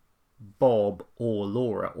actually Bob or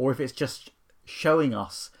Laura, or if it's just showing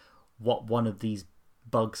us what one of these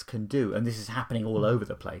bugs can do, and this is happening all over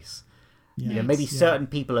the place. Maybe certain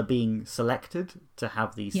people are being selected to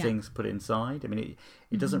have these things put inside. I mean,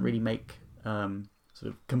 it doesn't really make sort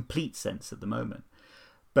of complete sense at the moment.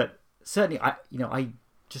 But certainly, I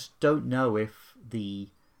just don't know if the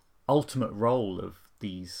ultimate role of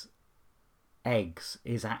these eggs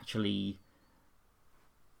is actually,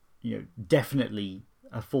 definitely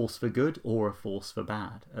a force for good or a force for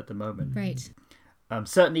bad at the moment. Right.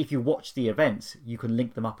 Certainly, if you watch the events, you can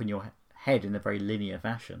link them up in your head in a very linear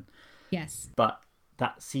fashion. Yes. But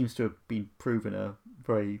that seems to have been proven a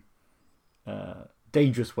very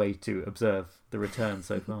dangerous way to observe the return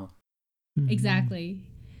so far. Exactly.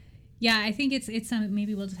 Yeah, I think it's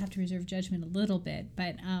maybe we'll just have to reserve judgment a little bit,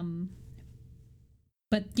 but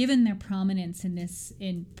given their prominence in this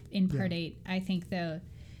in part 8, I think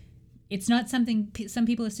it's not something some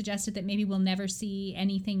people have suggested that maybe we'll never see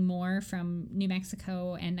anything more from New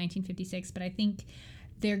Mexico and 1956, but I think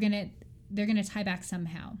they're gonna tie back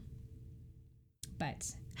somehow.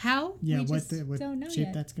 but how? Yeah, we what just don't know shape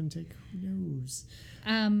yet. that's going to take, who knows?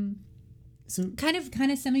 So kind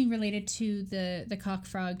of something related to the cock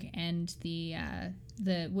frog and the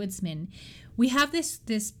woodsman. We have this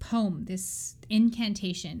poem, this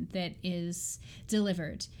incantation that is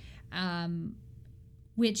delivered,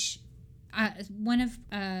 which one of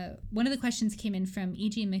the questions came in from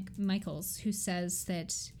E.G. Michaels, who says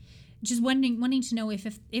that just wanting to know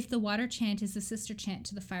if the water chant is the sister chant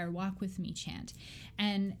to the fire walk with me chant,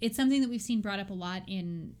 and it's something that we've seen brought up a lot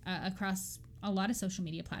in across a lot of social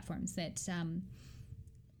media platforms, that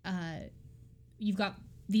you've got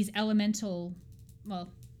these elemental,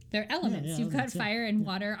 well, they're elements. Yeah, You've elements, got fire and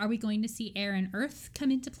water. Are we going to see air and earth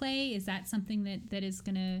come into play? Is that something that is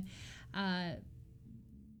going to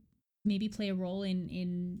maybe play a role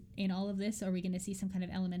in all of this? Are we going to see some kind of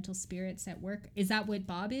elemental spirits at work? Is that what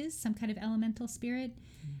Bob is? Some kind of elemental spirit?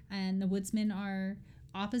 And the woodsmen are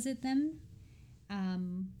opposite them?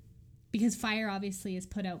 Because fire obviously is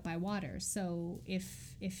put out by water. So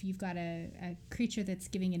if you've got a creature that's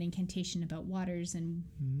giving an incantation about waters and...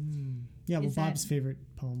 Yeah, well, Bob's favorite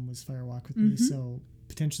poem was Fire Walk With Me, so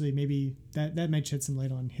potentially maybe that might shed some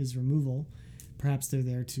light on his removal. Perhaps they're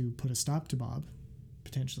there to put a stop to Bob,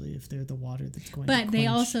 potentially, if they're the water that's going to But they quench.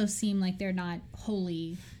 also seem like they're not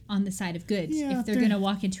wholly on the side of good. Yeah, if they're going to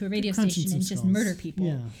walk into a radio station and just murder people.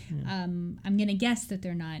 Yeah. I'm going to guess that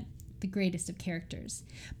they're not the greatest of characters.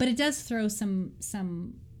 But it does throw some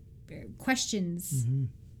questions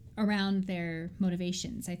around their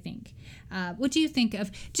motivations, I think. What do you think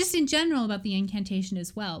of, just in general, about the incantation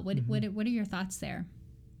as well? What are your thoughts there?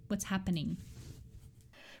 What's happening?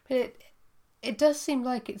 But it does seem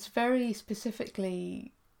like it's very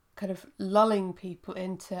specifically kind of lulling people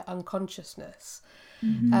into unconsciousness.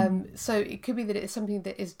 So it could be that it's something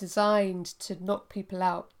that is designed to knock people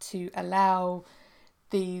out, to allow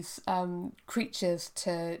these creatures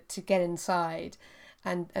to get inside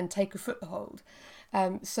and take a foothold.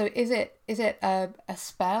 So is it a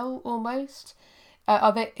spell almost?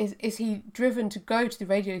 Is he driven to go to the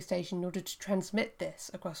radio station in order to transmit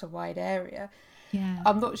this across a wide area? Yeah.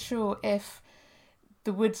 I'm not sure if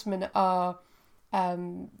the woodsmen are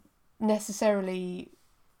necessarily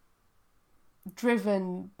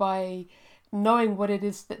driven by knowing what it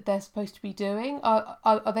is that they're supposed to be doing.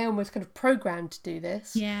 Are they almost kind of programmed to do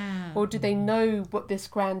this? Yeah. Or do they know what this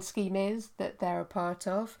grand scheme is that they're a part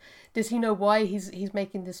of? Does he know why he's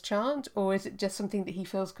making this chant, or is it just something that he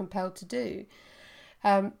feels compelled to do?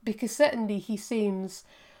 Because certainly he seems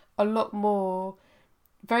a lot more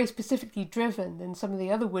very specifically driven than some of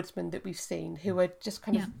the other woodsmen that we've seen, who are just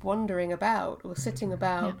kind of wandering about or sitting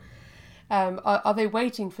about. Are they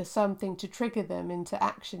waiting for something to trigger them into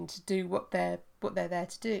action to do what they're there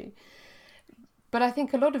to do? But I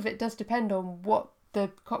think a lot of it does depend on what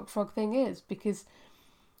the cock frog thing is, because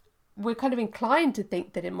we're kind of inclined to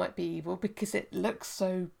think that it might be evil because it looks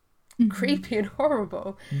so creepy and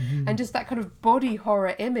horrible, and just that kind of body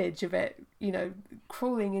horror image of it,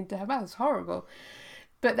 crawling into her mouth is horrible.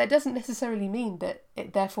 But that doesn't necessarily mean that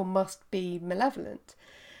it therefore must be malevolent.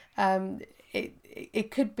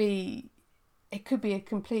 It could be a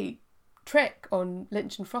complete trick on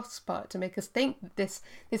Lynch and Frost's part to make us think that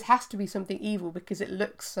this has to be something evil because it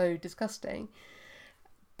looks so disgusting.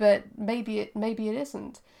 But maybe it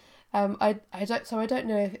isn't. I don't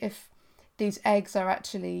know if these eggs are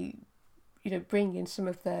actually, bringing in some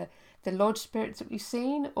of the lodge spirits that we've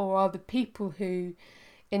seen, or are the people who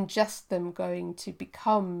ingest them going to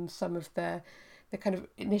become some of the kind of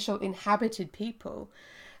initial inhabited people.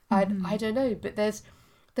 I don't know, but there's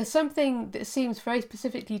something that seems very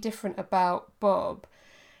specifically different about Bob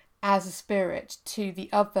as a spirit to the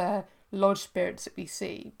other lodge spirits that we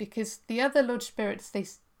see, because the other lodge spirits,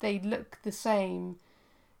 they look the same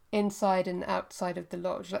inside and outside of the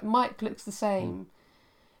lodge. Like Mike looks the same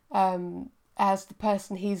as the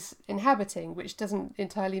person he's inhabiting, which doesn't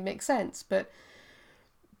entirely make sense, but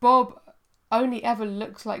Bob only ever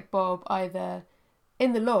looks like Bob either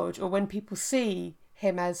in the lodge or when people see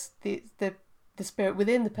him as the spirit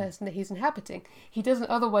within the person that he's inhabiting. He doesn't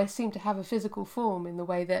otherwise seem to have a physical form in the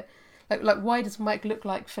way that, like why does Mike look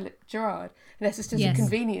like Philip Gerard? Unless it's just a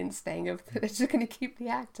convenience thing of they're just going to keep the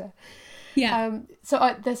actor. Yeah. So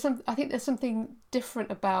I think there's something different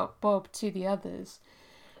about Bob to the others,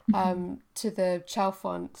 to the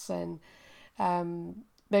Chalfonts and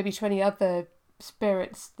maybe to any other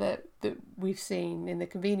spirits that we've seen in the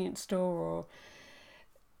convenience store, or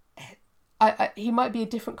he might be a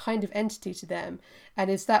different kind of entity to them. And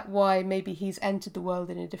is that why maybe he's entered the world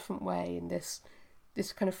in a different way, in this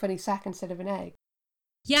kind of funny sack instead of an egg?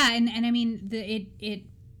 Yeah, and I mean, it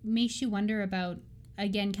makes you wonder about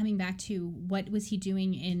again, coming back to what was he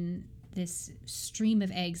doing in this stream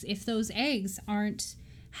of eggs? If those eggs aren't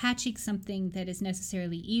hatching something that is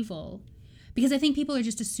necessarily evil, because I think people are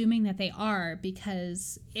just assuming that they are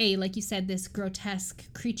because, like you said, this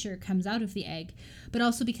grotesque creature comes out of the egg, but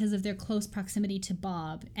also because of their close proximity to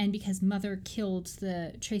Bob and because Mother killed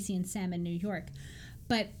the Tracy and Sam in New York.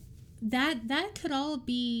 But that could all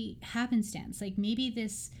be happenstance. Like maybe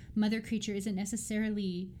this mother creature isn't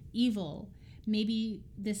necessarily evil. Maybe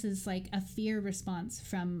this is like a fear response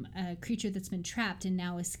from a creature that's been trapped and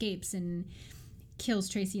now escapes and kills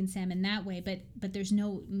Tracy and Sam in that way. But there's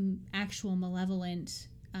no actual malevolent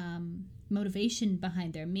motivation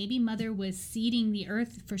behind there. Maybe Mother was seeding the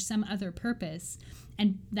earth for some other purpose,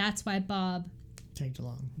 and that's why Bob tagged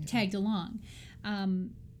along.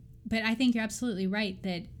 But I think you're absolutely right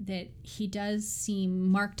that he does seem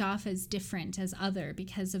marked off as different, as other,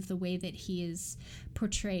 because of the way that he is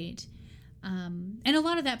portrayed. And a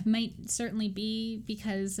lot of that might certainly be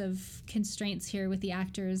because of constraints here with the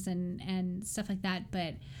actors and stuff like that.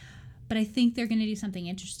 But I think they're going to do something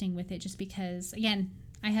interesting with it, just because, again,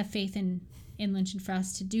 I have faith in Lynch and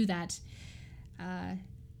Frost to do that. It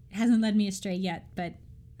hasn't led me astray yet, but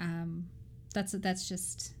that's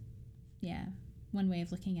just, one way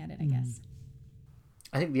of looking at it, I guess.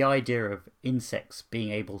 I think the idea of insects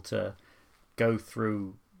being able to go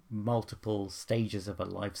through multiple stages of a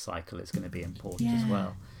life cycle is going to be important as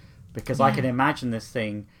well. Because I can imagine this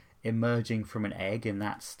thing emerging from an egg in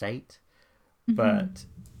that state, but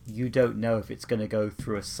you don't know if it's going to go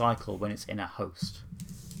through a cycle when it's in a host.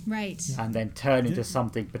 Right. And then turn into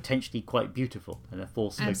something potentially quite beautiful and a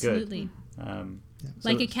force for good. Absolutely.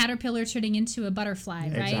 Like a caterpillar turning into a butterfly,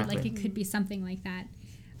 right? Exactly. Like it could be something like that.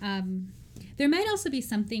 There might also be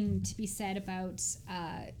something to be said about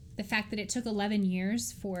the fact that it took 11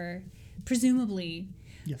 years for, presumably,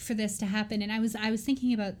 for this to happen. And I was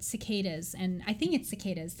thinking about cicadas, and I think it's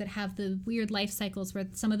cicadas that have the weird life cycles where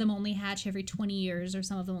some of them only hatch every 20 years or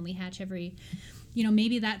some of them only hatch every,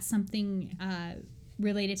 maybe that's something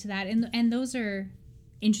related to that. And those are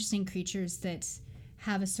interesting creatures that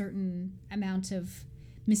have a certain amount of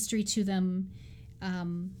mystery to them,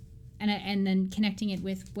 and then connecting it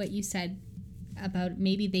with what you said about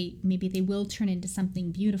maybe they will turn into something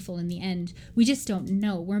beautiful in the end. We just don't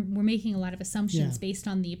know. We're making a lot of assumptions based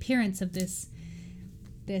on the appearance of this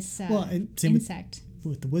insect.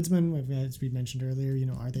 With the woodsman, as we mentioned earlier,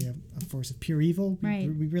 are they a force of pure evil? Right.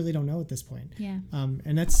 We really don't know at this point. Yeah.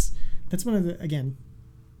 And that's one of the, again,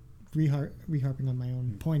 reharping on my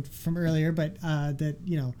own point from earlier, but that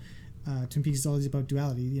Twin Peaks is always about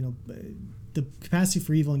duality. The capacity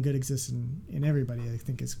for evil and good exists in everybody. I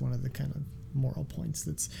think is one of the kind of moral points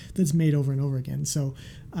that's made over and over again. So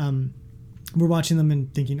we're watching them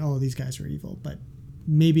and thinking, oh, these guys are evil, but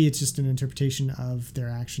maybe it's just an interpretation of their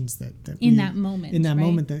actions that that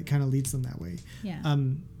moment that kind of leads them that way. Yeah.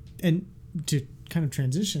 And to kind of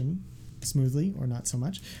transition smoothly, or not so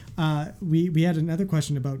much, we had another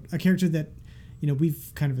question about a character that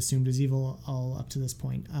we've kind of assumed is evil all up to this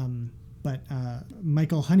point, but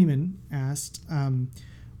Michael Honeyman asked,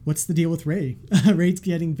 what's the deal with Ray? Ray's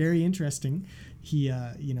getting very interesting. He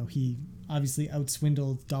obviously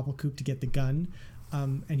outswindled Doppelkoop to get the gun,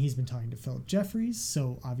 and he's been talking to Philip Jeffries,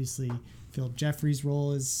 so obviously Philip Jeffries'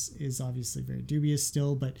 role is obviously very dubious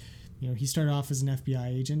still, but he started off as an FBI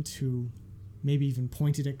agent who maybe even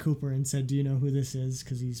pointed at Cooper and said, do you know who this is?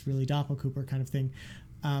 Because he's really Doppelcooper kind of thing.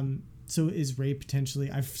 So is Ray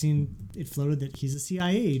potentially, I've seen it floated that he's a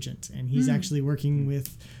CIA agent and he's actually working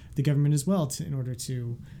with the government as well in order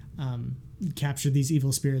to capture these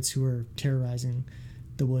evil spirits who are terrorizing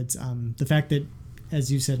the woods. The fact that,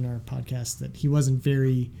 as you said in our podcast, that he wasn't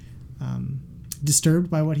very disturbed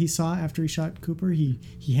by what he saw after he shot Cooper. He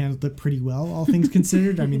handled it pretty well, all things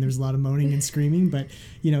considered. I mean, there's a lot of moaning and screaming, but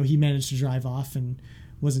he managed to drive off and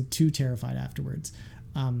wasn't too terrified afterwards.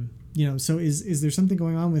 So is there something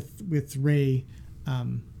going on with Ray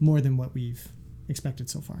more than what we've expected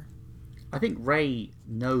so far? I think Ray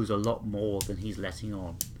knows a lot more than he's letting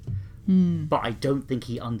on, but I don't think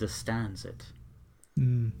he understands it.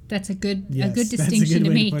 That's a good distinction to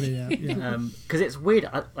make. Because it's weird.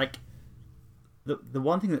 The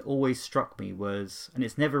one thing that always struck me was, and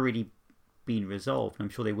it's never really been resolved, and I'm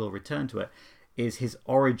sure they will return to it, is his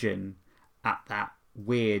origin at that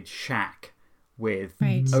weird shack with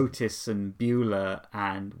Otis and Beulah,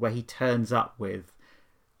 and where he turns up with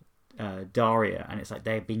Daria, and it's like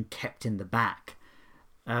they're being kept in the back.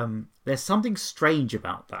 There's something strange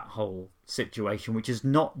about that whole situation, which is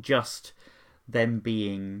not just them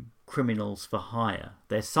being criminals for hire.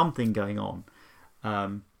 There's something going on.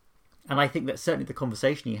 And I think that certainly the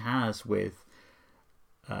conversation he has with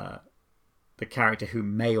the character who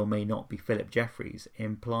may or may not be Philip Jeffries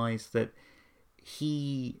implies that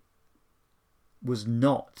he was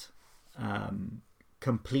not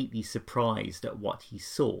completely surprised at what he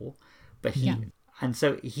saw, but and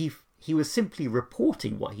so he was simply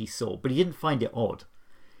reporting what he saw, but he didn't find it odd.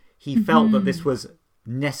 He felt that this was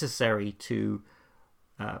necessary to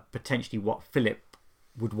potentially what Philip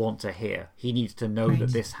would want to hear. He needs to know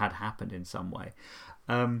that this had happened in some way.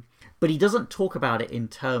 But he doesn't talk about it in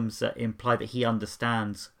terms that imply that he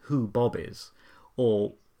understands who Bob is,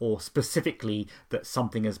 or specifically that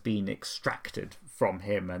something has been extracted from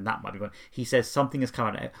him and that might be one. He says something has come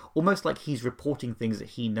out, almost like he's reporting things that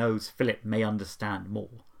he knows Philip may understand more.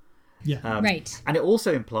 Yeah. Right. And it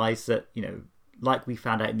also implies that, like we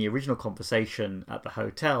found out in the original conversation at the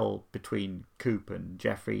hotel between Coop and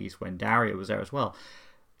Jeffries when Daria was there as well,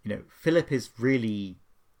 Philip is really,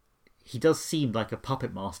 he does seem like a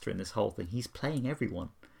puppet master in this whole thing. He's playing everyone.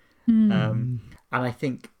 And I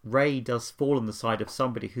think Ray does fall on the side of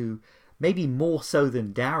somebody who, maybe more so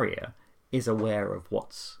than Daria, is aware of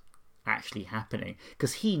what's actually happening.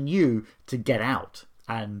 Because he knew to get out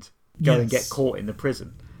and go and get caught in the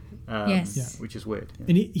prison. Which is weird. Yeah.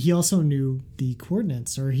 And he also knew the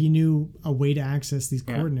coordinates, or he knew a way to access these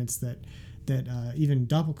coordinates that even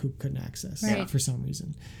Doppelkoop couldn't access for some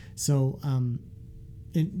reason. So,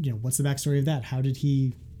 what's the backstory of that? How did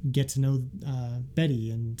he get to know Betty,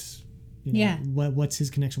 and what's his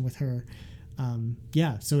connection with her?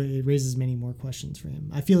 So it raises many more questions for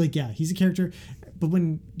him. I feel like he's a character, but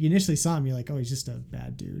when you initially saw him, you're like, oh, he's just a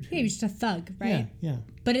bad dude. Yeah, he's just a thug, right? Yeah.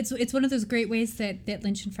 But it's one of those great ways that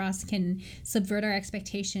Lynch and Frost can subvert our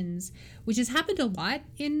expectations, which has happened a lot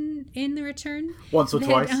in The Return. Once or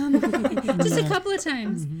twice. Just a couple of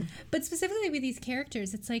times. But specifically with these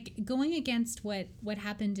characters, it's like going against what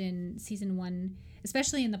happened in season 1,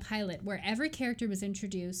 especially in the pilot, where every character was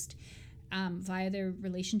introduced via their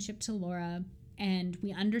relationship to Laura, and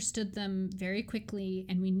we understood them very quickly,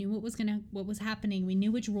 and we knew what was happening. We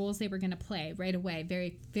knew which roles they were gonna play right away,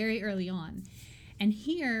 very, very early on. And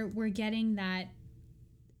here we're getting that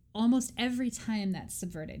almost every time that's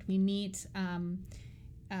subverted. We meet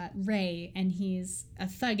Ray, and he's a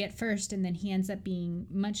thug at first, and then he ends up being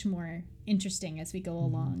much more interesting as we go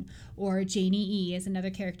along. Or Janie E is another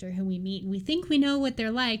character who we meet, and we think we know what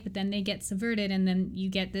they're like, but then they get subverted, and then you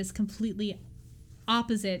get this completely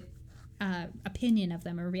opposite opinion of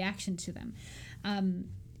them or reaction to them,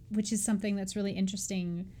 which is something that's really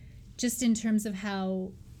interesting, just in terms of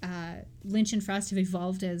how Lynch and Frost have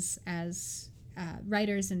evolved as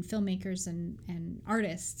writers and filmmakers and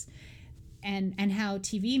artists. And how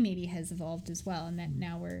TV maybe has evolved as well, and that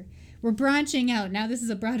now we're branching out. Now this is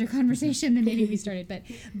a broader conversation than maybe we started,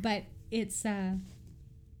 but it's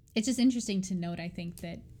just interesting to note. I think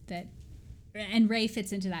that and Ray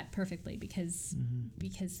fits into that perfectly because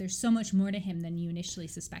there's so much more to him than you initially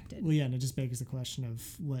suspected. Well, and it just begs the question of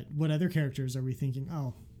what other characters are we thinking?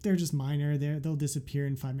 Oh, they're just minor. They'll disappear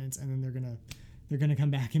in 5 minutes, and then they're gonna come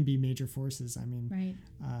back and be major forces. I mean, right.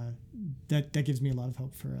 That gives me a lot of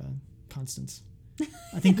hope for Constance.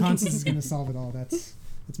 I think Constance is going to solve it all. That's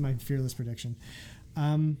my fearless prediction.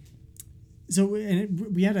 We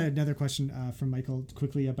had another question from Michael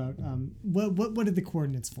quickly about what are the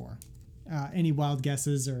coordinates for? Any wild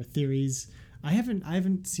guesses or theories? I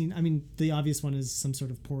haven't seen. I mean, the obvious one is some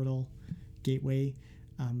sort of portal gateway.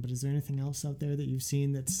 But is there anything else out there that you've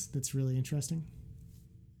seen that's really interesting?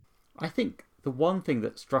 I think the one thing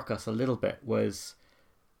that struck us a little bit was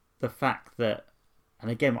the fact that,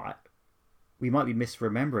 and again, we might be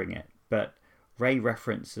misremembering it, but Ray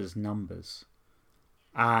references numbers,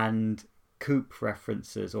 and Coop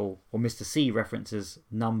references, or Mr. C references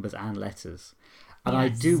numbers and letters. And I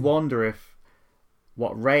do wonder if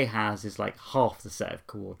what Ray has is like half the set of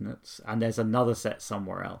coordinates, and there's another set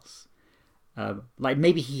somewhere else.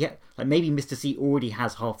 Maybe Mr. C already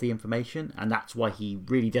has half the information, and that's why he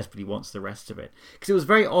really desperately wants the rest of it. Because it was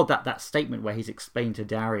very odd that statement where he's explained to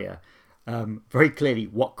Daria very clearly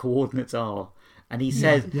what coordinates are, and he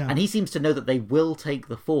says, and he seems to know that they will take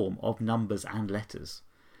the form of numbers and letters.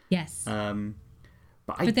 Yes.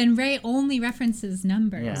 But then Ray only references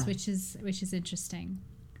numbers, which is interesting.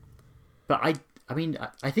 But I mean,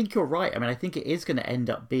 I think you're right. I mean, I think it is going to end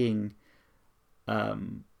up being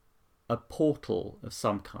a portal of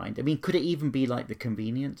some kind. I mean, could it even be like the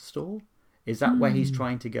convenience store? Is that where he's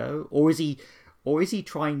trying to go, or is he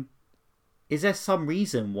trying? Is there some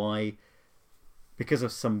reason why, because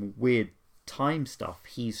of some weird time stuff,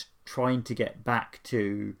 he's trying to get back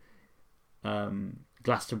to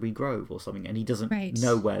Glastonbury Grove or something, and he doesn't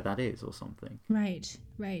know where that is or something? Right.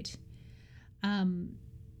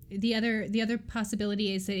 the other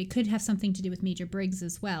possibility is that it could have something to do with Major Briggs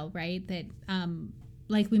as well, right? That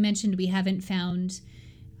like we mentioned, we haven't found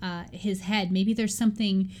his head. Maybe there's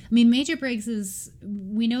something. I mean, Major Briggs is.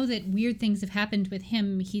 We know that weird things have happened with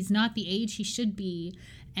him. He's not the age he should be,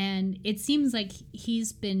 and it seems like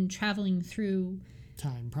he's been traveling through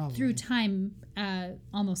time,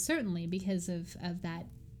 almost certainly because of that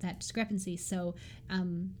discrepancy. So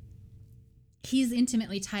he's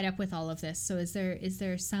intimately tied up with all of this. So is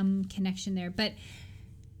there some connection there? But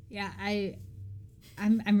yeah,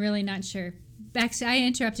 I'm really not sure. Actually, I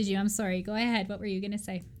interrupted you. I'm sorry. Go ahead. What were you going to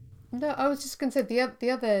say? No, I was just going to say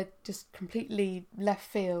the other just completely left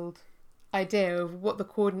field idea of what the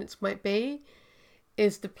coordinates might be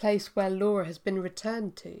is the place where Laura has been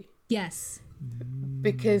returned to. Yes.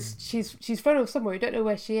 Because she's run off somewhere. We don't know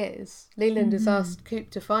where she is. Leland has asked Coop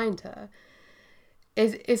to find her.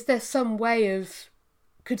 Is there some way of...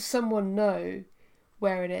 Could someone know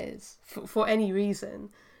where it is for any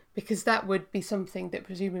reason? Because that would be something that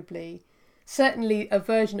presumably... Certainly a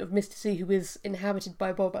version of Mr. C who is inhabited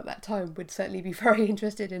by Bob at that time would certainly be very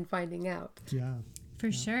interested in finding out. Yeah.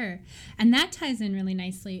 For sure. And that ties in really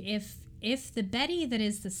nicely. If the Betty that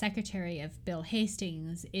is the secretary of Bill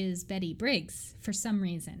Hastings is Betty Briggs for some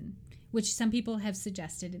reason, which some people have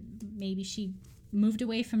suggested, maybe she moved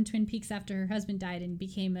away from Twin Peaks after her husband died and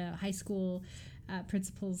became a high school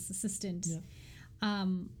principal's assistant. Yeah.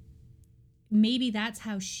 Maybe that's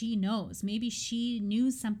how she knows. Maybe she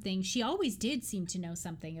knew something. She always did seem to know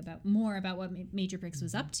something more about what Major Briggs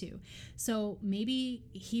was up to. So maybe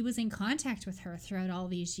he was in contact with her throughout all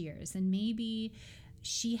these years, and maybe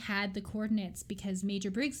she had the coordinates because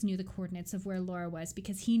Major Briggs knew the coordinates of where Laura was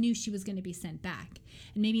because he knew she was going to be sent back.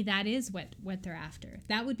 And maybe that is what they're after.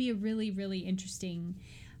 That would be a really, really interesting...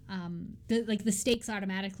 the stakes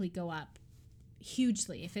automatically go up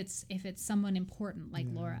hugely if it's someone important like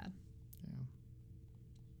Laura.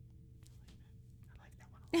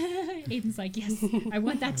 Aiden's like, yes, I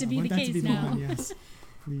want that to be the case now. Yes,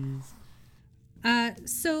 please.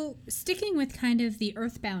 So sticking with kind of the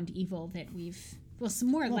earthbound evil that we've, some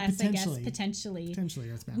more or less, I guess, potentially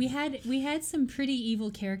earthbound. We had some pretty evil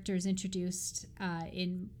characters introduced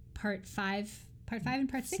in part 5 and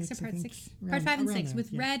part 6 or part 6? Part 5 and 6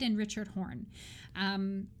 with Red and Richard Horn.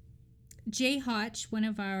 Jay Hotch, one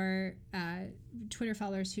of our Twitter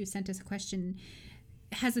followers who sent us a question,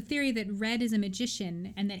 has a theory that Red is a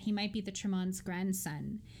magician and that he might be the Tremont's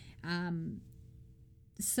grandson.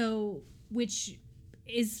 Which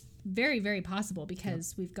is very, very possible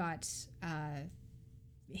because we've got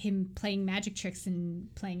him playing magic tricks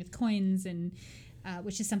and playing with coins, and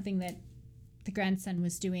which is something that the grandson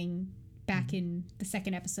was doing back in the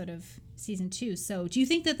second episode of season 2. So do you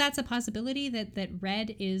think that that's a possibility, that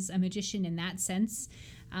Red is a magician in that sense?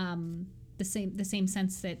 The same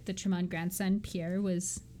sense that the Tremont grandson Pierre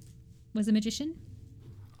was a magician.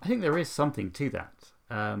 I think there is something to that.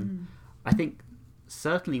 I think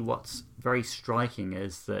certainly what's very striking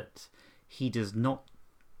is that he does not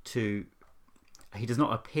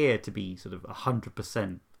appear to be sort of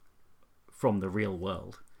 100% from the real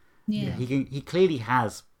world. Yeah. He clearly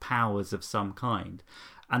has powers of some kind,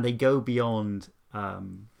 and they go beyond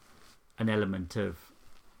an element of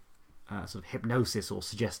sort of hypnosis or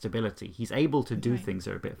suggestibility. He's able to do things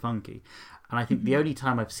that are a bit funky. And I think the only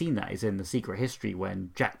time I've seen that is in The Secret History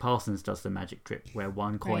when Jack Parsons does the magic trick where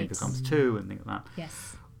one coin becomes 2 and things like that.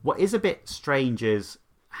 Yes. What is a bit strange is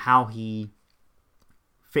how he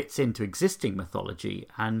fits into existing mythology.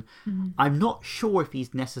 And I'm not sure if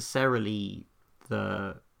he's necessarily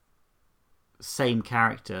the same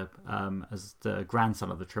character as the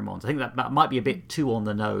grandson of the Tremonts. I think that might be a bit too on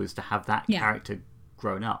the nose to have that character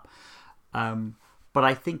grown up. But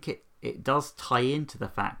I think it does tie into the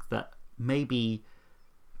fact that maybe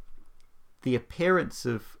the appearance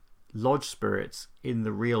of lodge spirits in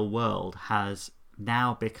the real world has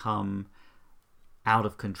now become out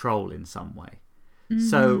of control in some way.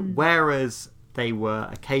 So whereas they were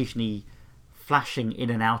occasionally flashing in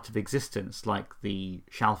and out of existence like the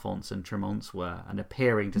Chalfonts and Tremonts were and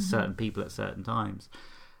appearing to certain people at certain times,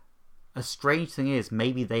 a strange thing is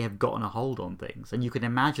maybe they have gotten a hold on things, and you can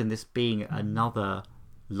imagine this being another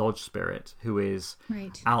lodge spirit who is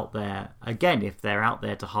out there again. If they're out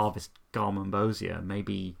there to harvest Garmonbosia,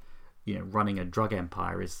 maybe running a drug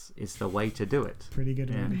empire is the way to do it. Pretty good.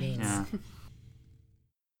 Yeah.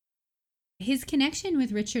 His connection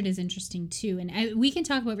with Richard is interesting too, and we can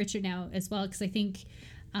talk about Richard now as well, because I think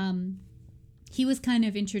he was kind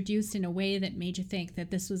of introduced in a way that made you think that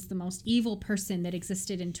this was the most evil person that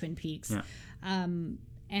existed in Twin Peaks. Yeah.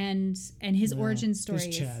 And his origin story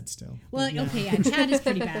is Chad still. Well, okay, Chad is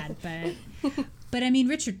pretty bad, but But I mean,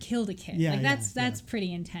 Richard killed a kid. Yeah, like that's yeah.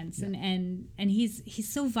 pretty intense, and he's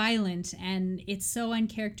so violent, and it's so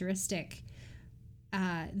uncharacteristic.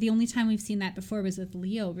 The only time we've seen that before was with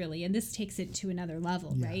Leo, really, and this takes it to another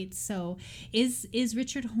level, right? So, is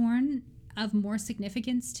Richard Horne of more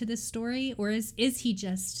significance to this story, or is he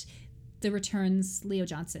just the Return's Leo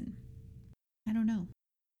Johnson? I don't know.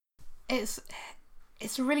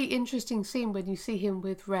 It's a really interesting scene when you see him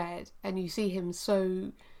with Red, and you see him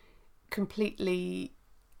so completely,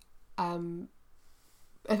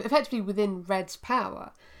 effectively within Red's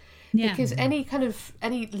power. Yeah. Because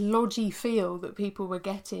any lodgy feel that people were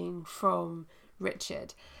getting from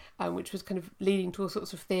Richard, which was kind of leading to all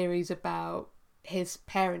sorts of theories about his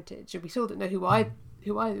parentage, and we still don't know who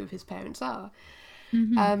either of his parents are.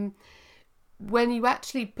 When you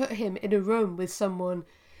actually put him in a room with someone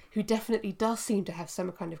who definitely does seem to have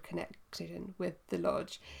some kind of connection with the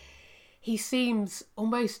Lodge, he seems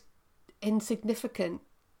almost insignificant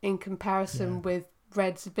in comparison with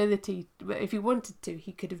Red's ability. If he wanted to,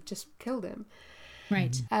 he could have just killed him.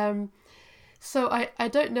 Right. So I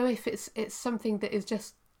don't know if it's something that is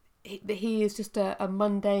just that he is just a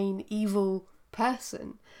mundane evil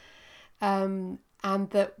person, and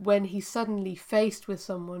that when he's suddenly faced with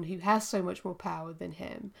someone who has so much more power than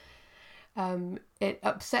him, it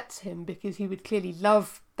upsets him because he would clearly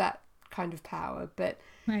love that kind of power, but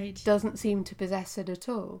doesn't seem to possess it at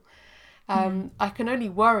all. I can only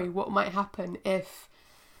worry what might happen if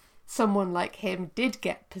someone like him did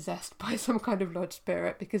get possessed by some kind of lodge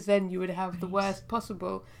spirit, because then you would have the worst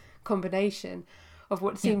possible combination of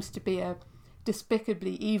what seems to be a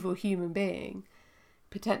despicably evil human being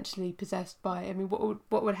potentially possessed by... I mean,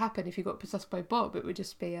 what would happen if you got possessed by Bob? It would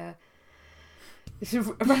just be a...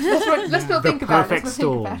 Let's not think about it. Perfect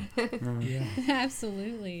storm.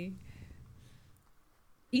 Absolutely.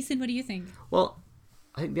 Ethan, what do you think? Well,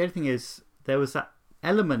 I think the other thing is there was that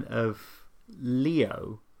element of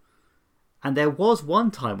Leo, and there was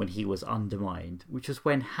one time when he was undermined, which was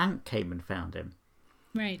when Hank came and found him.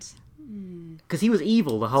 Right. Because he was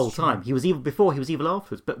evil the whole time. He was evil before, he was evil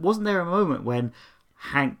afterwards. But wasn't there a moment when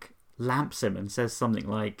Hank lamps him and says something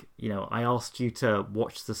like, I asked you to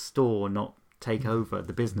watch the store, not take over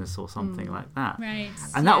the business, or something like that. Right.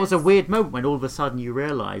 And that was a weird moment when all of a sudden you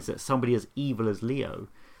realise that somebody as evil as Leo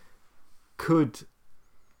could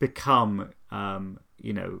become, a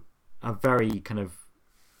very kind of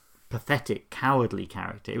pathetic, cowardly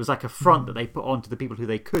character. It was like a front that they put on to the people who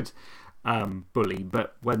they could bully,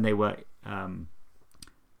 but when they were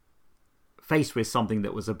faced with something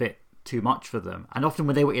that was a bit too much for them, and often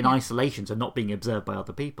when they were in isolation, so not being observed by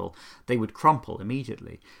other people, they would crumple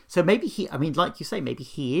immediately. So maybe like you say, maybe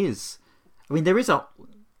he is... there is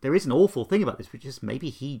an awful thing about this, which is maybe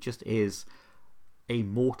he just is a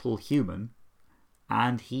mortal human,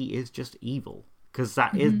 and he is just evil. Because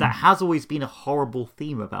that has always been a horrible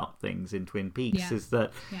theme about things in Twin Peaks, is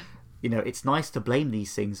that it's nice to blame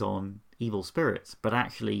these things on evil spirits, but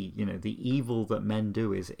actually, the evil that men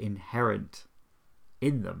do is inherent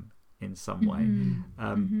in them in some way.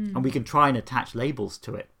 And we can try and attach labels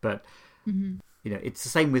to it, but it's the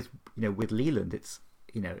same with Leland. It's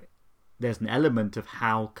there's an element of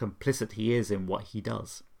how complicit he is in what he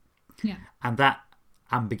does, and that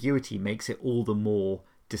ambiguity makes it all the more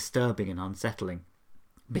disturbing and unsettling,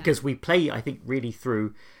 because we play, I think, really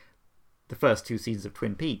through the first two seasons of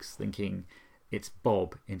Twin Peaks thinking it's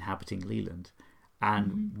Bob inhabiting Leland,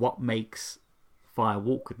 and what makes Fire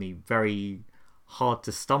Walk with Me very hard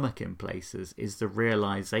to stomach in places is the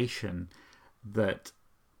realization that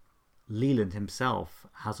Leland himself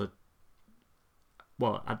has at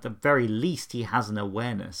the very least he has an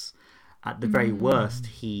awareness. At the very worst,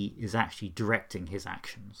 he is actually directing his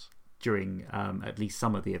actions during at least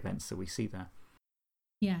some of the events that we see there.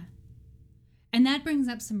 Yeah. And that brings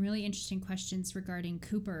up some really interesting questions regarding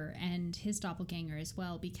Cooper and his doppelganger as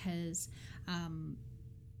well, because,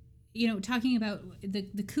 talking about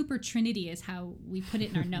the Cooper Trinity is how we put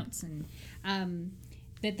it in our notes, and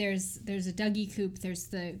that there's a Dougie Coop, there's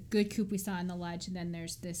the good Coop we saw in the Lodge, and then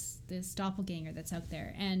there's this doppelganger that's out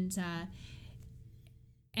there, and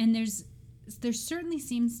there certainly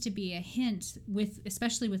seems to be a hint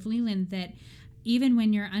especially with Leland, that even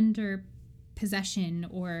when you're under possession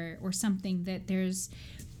or something, that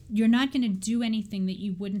you're not going to do anything that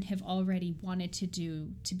you wouldn't have already wanted to do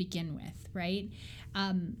to begin with, right?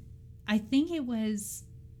 I think it was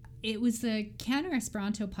the Counter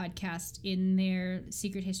Esperanto podcast in their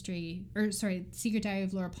Secret Diary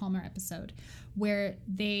of Laura Palmer episode, where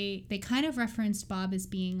they kind of referenced Bob as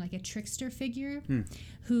being like a trickster figure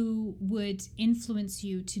who would influence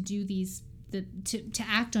you to do these to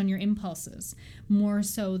act on your impulses more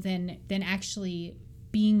so than actually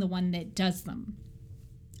being the one that does them.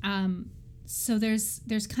 So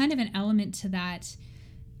there's kind of an element to that,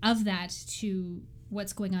 to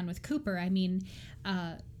what's going on with Cooper. I mean,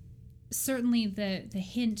 certainly the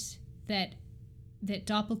hint that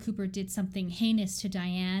Doppelcooper did something heinous to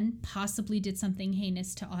Diane, possibly did something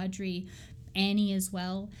heinous to Audrey, Annie as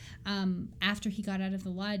well, after he got out of the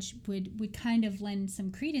lodge, would kind of lend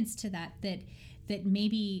some credence to that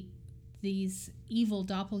maybe these evil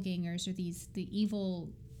doppelgangers, or the evil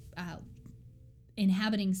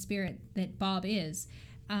inhabiting spirit that Bob is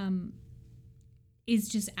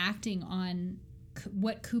just acting on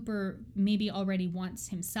what Cooper maybe already wants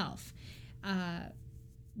himself,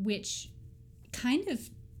 which kind of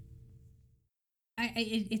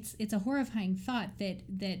it's a horrifying thought that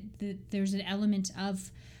there's an element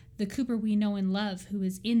of the Cooper we know and love who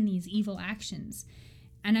is in these evil actions.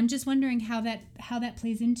 And I'm just wondering how that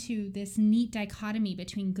plays into this neat dichotomy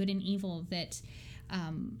between good and evil that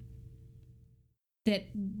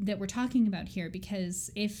we're talking about here.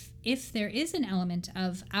 Because if there is an element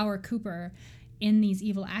of our Cooper in these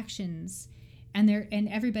evil actions, and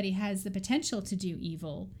everybody has the potential to do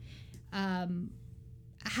evil,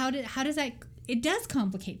 how does that? It does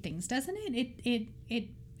complicate things, doesn't it?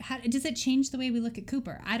 Does it change the way we look at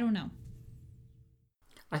Cooper? I don't know.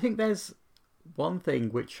 I think there's one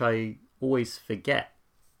thing which I always forget,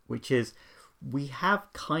 which is we have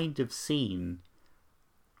kind of seen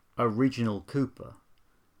original Cooper,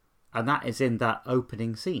 and that is in that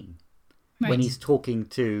opening scene, right, when he's talking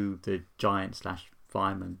to the giant /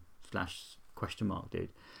 fireman / question mark dude.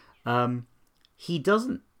 He does.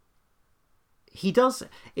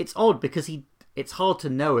 It's odd because it's hard to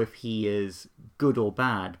know if he is good or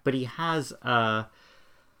bad, but he has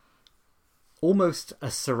almost a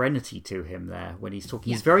serenity to him there when he's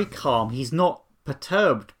talking. Yeah. He's very calm. He's not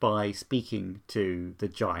perturbed by speaking to the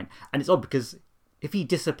giant. And it's odd because if he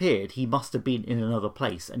disappeared, he must have been in another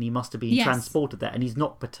place and he must have been transported there, and he's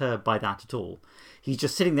not perturbed by that at all. He's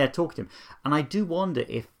just sitting there talking to him. And I do wonder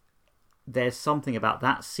if there's something about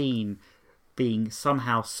that scene being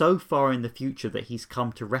somehow so far in the future that he's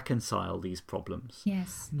come to reconcile these problems.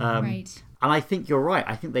 Yes, right. And I think you're right.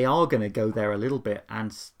 I think they are going to go there a little bit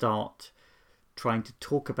and start trying to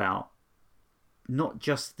talk about not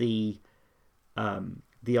just the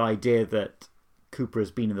idea that Cooper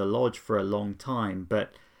has been in the lodge for a long time,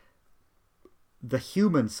 but the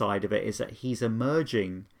human side of it is that he's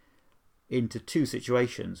emerging into two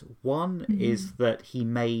situations. One is that he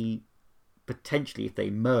may potentially, if they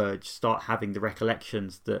merge, start having the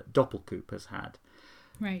recollections that Doppelcooper's had.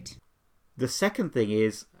 Right. The second thing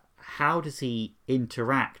is, how does he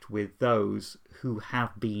interact with those who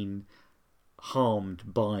have been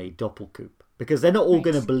harmed by Doppelcoop? Because they're not all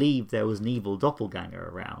going to believe there was an evil doppelganger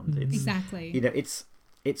around. Exactly.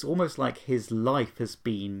 It's almost like his life has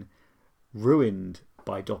been ruined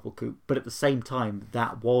by Doppelcoop, but at the same time,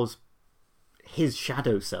 that was his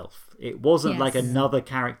shadow self. It wasn't like another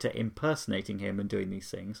character impersonating him and doing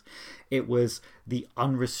these things. It was the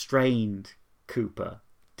unrestrained Cooper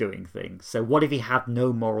doing things. So what if he had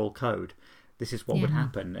no moral code? This is what would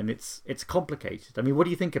happen, and it's complicated. I mean, what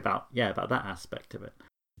do you think about that aspect of it?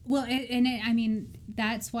 Well, I mean,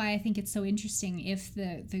 that's why I think it's so interesting. If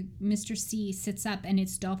the Mr. C sits up and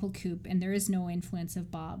it's Doppelcoop and there is no influence of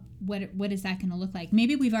Bob, what is that going to look like?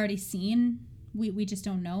 Maybe we've already seen. We just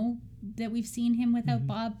don't know that we've seen him without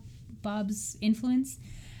Bob's influence.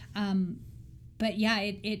 But yeah,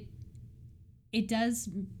 it does.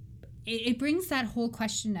 It brings that whole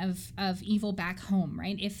question of evil back home,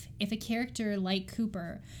 right? If a character like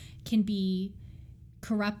Cooper can be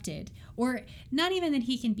corrupted, or not even that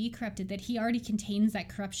he can be corrupted, that he already contains that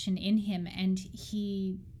corruption in him, and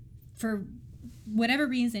he, for whatever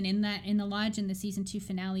reason, in the lodge in the season 2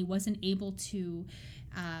 finale, wasn't able to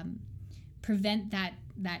prevent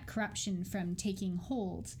that corruption from taking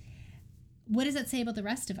hold. What does that say about the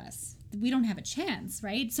rest of us? We don't have a chance,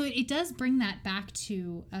 right? So it does bring that back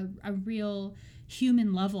to a real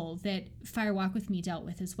human level that Fire Walk With Me dealt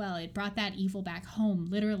with as well. It brought that evil back home,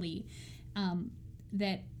 literally,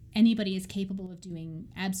 that anybody is capable of doing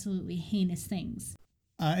absolutely heinous things.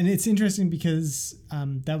 And it's interesting because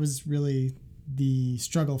that was really the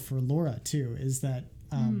struggle for Laura too, is that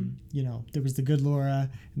there was the good Laura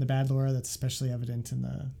and the bad Laura. That's especially evident in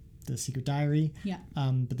the Secret Diary. Yeah.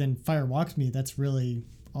 But then Fire Walk With Me, that's really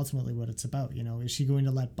ultimately what it's about. Is she going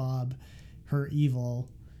to let Bob, her evil,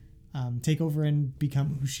 take over and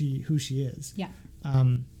become who she is? Yeah.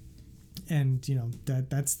 And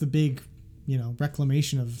that's the big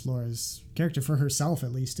reclamation of Laura's character for herself,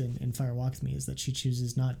 at least in Fire Walk With Me, is that she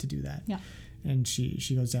chooses not to do that. Yeah. And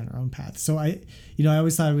she goes down her own path. So I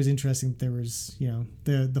always thought it was interesting that there was,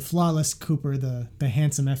 the flawless Cooper, the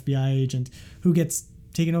handsome FBI agent who gets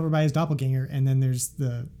taken over by his doppelganger, and then there's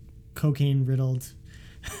the cocaine riddled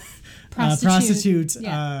prostitute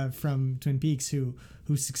from Twin Peaks who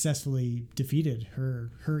successfully defeated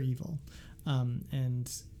her evil. And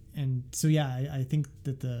so I think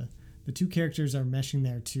that the two characters are meshing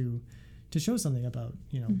there to show something about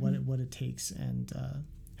what it takes, and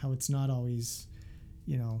how it's not always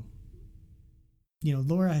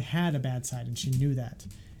Laura had a bad side and she knew that.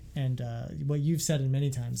 And what you've said many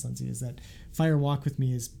times, Lindsay, is that Fire Walk With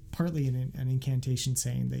Me is partly an incantation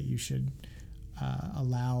saying that you should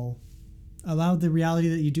allow the reality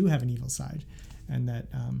that you do have an evil side, and that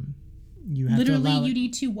you have literally to allow you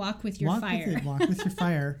need to walk with your fire. Walk with your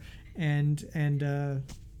fire, and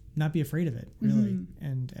not be afraid of it, really.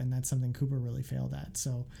 And that's something Cooper really failed at.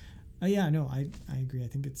 So I agree. I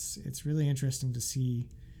think it's really interesting to see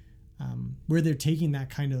where they're taking that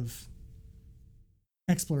kind of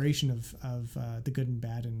exploration of the good and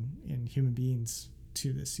bad in human beings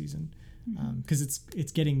to this season, because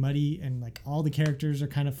it's getting muddy, and like all the characters are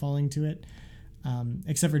kind of falling to it,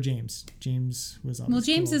 except for James. James was always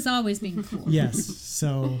James cool. has always been cool. Yes.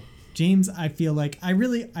 So James, I feel like I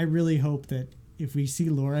really hope that if we see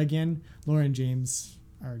Laura again, Laura and James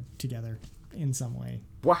are together in some way.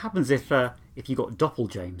 What happens if you got Doppel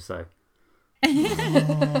James though?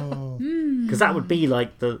 Oh. Because that would be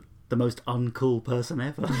like the most uncool person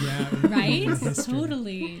ever. Yeah. Right?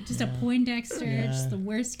 Totally. Just a Poindexter, just the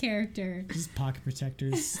worst character. Just pocket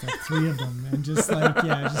protectors, like 3 of them, and just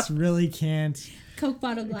just really can't. Coke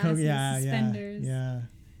bottle glasses, suspenders. Yeah.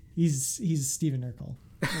 He's Stephen Urkel.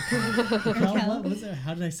 Urkel? What was it?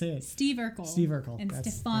 How did I say it? Steve Urkel. Steve Urkel. And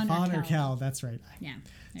That's Stefan Urkel. That's right. Yeah.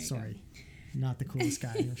 Sorry. Not the coolest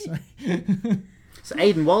guy. I'm sorry. So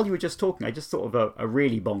Aidan, while you were just talking, I just thought of a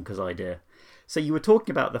really bonkers idea. So you were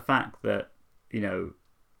talking about the fact that,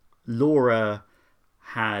 Laura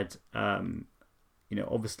had,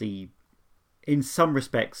 obviously, in some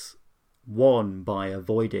respects, won by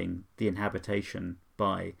avoiding the inhabitation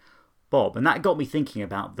by Bob. And that got me thinking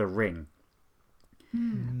about the ring.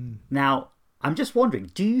 Now, I'm just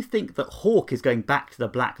wondering, do you think that Hawk is going back to the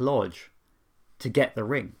Black Lodge to get the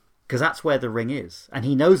ring? Because that's where the ring is. And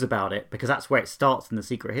he knows about it because that's where it starts in the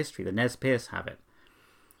secret history. The Nez Perce have it.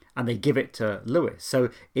 And they give it to Lewis. So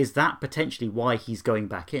is that potentially why he's going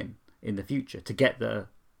back in the future to get the...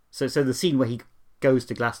 So the scene where he goes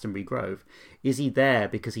to Glastonbury Grove, is he there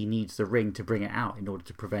because he needs the ring to bring it out in order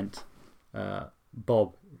to prevent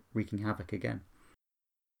Bob wreaking havoc again?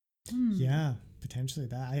 Yeah, potentially.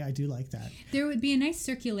 That I do like that. There would be a nice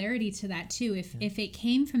circularity to that too if it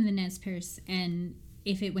came from the Nez Perce and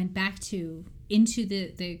if it went back into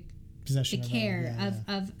the possession care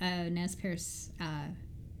of a Nez Perce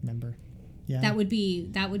member. Yeah, that would be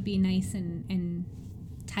nice and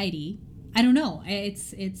tidy. I don't know. It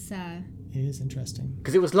is interesting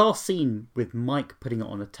because it was last seen with Mike putting it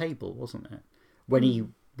on a table, wasn't it? When he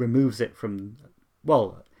removes it from,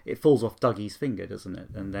 it falls off Dougie's finger, doesn't it?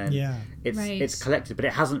 And then it's collected, but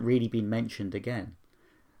it hasn't really been mentioned again.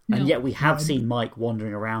 No. And yet we have seen Mike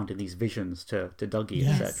wandering around in these visions to Dougie,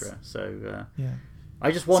 etc. So I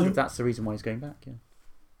just wonder if that's the reason why he's going back. Yeah.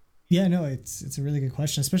 Yeah, no, it's a really good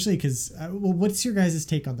question, especially because, what's your guys'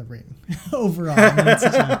 take on the ring overall? I mean,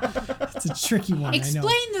 it's a tricky one.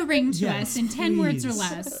 Explain the ring to us in 10 words or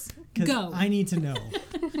less. Go. I need to know.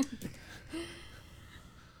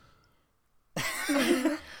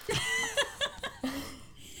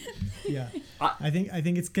 Yeah, I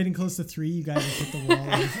think it's getting close to 3. You guys have hit the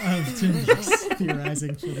wall of Twin Peaks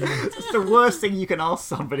theorizing for the night. It's the worst thing you can ask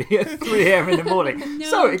somebody at 3 a.m. in the morning. No,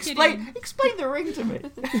 so explain the ring to me.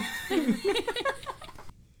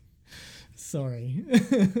 Sorry.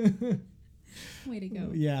 Way to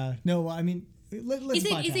go. Yeah. No. I mean, let's.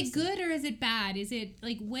 Is it good or is it bad? Is it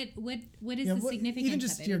like what is the significance even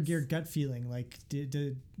just of it? your gut feeling? Like,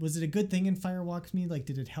 was it a good thing in Fire Walk With Me? Like,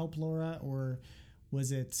 did it help Laura, or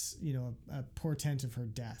was it, a portent of her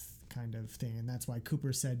death kind of thing? And that's why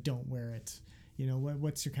Cooper said, don't wear it.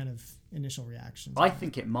 What's your kind of initial reaction? I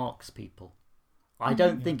think it marks people. I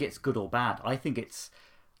don't think it's good or bad. I think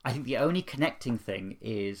the only connecting thing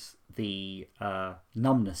is the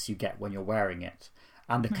numbness you get when you're wearing it.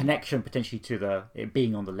 And the connection potentially to it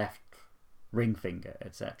being on the left ring finger,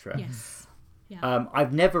 etc. Yes. Yeah.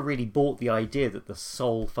 I've never really bought the idea that the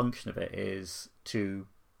sole function of it is to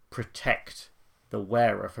protect the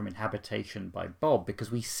wearer from inhabitation by Bob,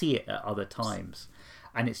 because we see it at other times.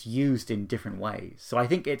 and it's used in different ways. So I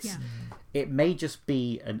think it may just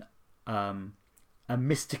be a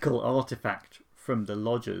mystical artifact from the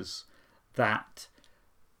lodgers that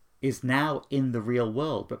is now in the real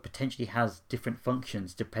world, but potentially has different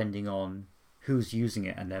functions depending on who's using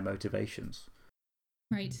it and their motivations.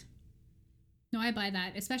 Right. No, I buy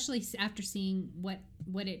that, especially after seeing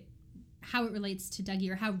how it relates to Dougie,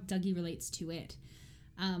 or how Dougie relates to it,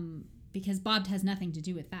 because Bob has nothing to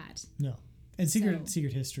do with that. No, and Secret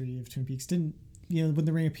History of Twin Peaks didn't. When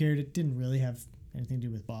the ring appeared, it didn't really have anything to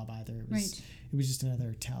do with Bob either. It was just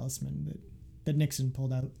another talisman that Nixon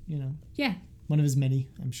pulled out. Yeah. One of his many,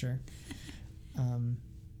 I'm sure.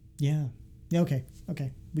 Yeah. Okay.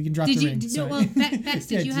 We can drop the ring. Bex,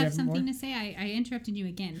 did you have something to say? I interrupted you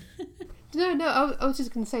again. No. I was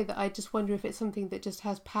just going to say that I just wonder if it's something that just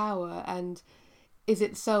has power and is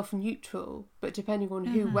itself neutral, but depending on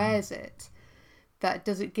who wears it,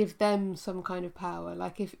 does it give them some kind of power?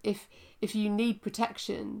 Like if you need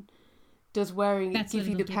protection, does wearing it give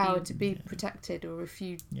you the power to be protected, or if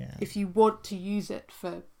you want to use it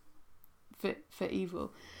for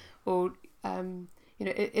evil, or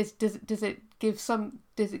does it give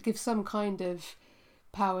some kind of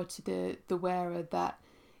power to the wearer that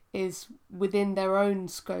is within their own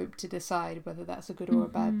scope to decide whether that's a good or a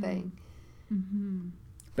bad thing.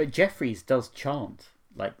 But Jeffries does chant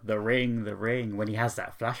like the ring when he has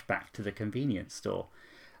that flashback to the convenience store,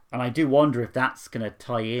 and I do wonder if that's going to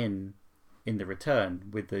tie in the Return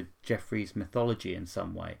with the Jeffries mythology in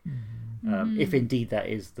some way, if indeed that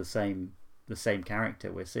is the same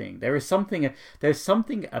character we're seeing. There's something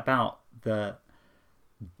about the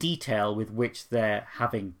detail with which they're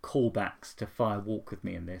having callbacks to Fire Walk With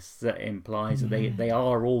Me in this that implies that they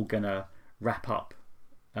are all gonna wrap up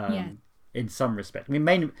in some respect. I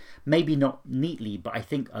mean, maybe not neatly, but I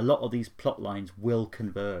think a lot of these plot lines will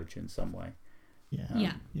converge in some way.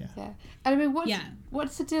 And I mean,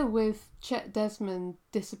 what's the deal with Chet Desmond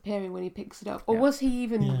disappearing when he picks it up, or was he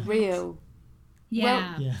even real?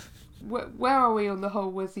 Where are we on the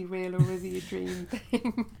whole was he real or was he a dream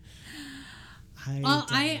thing?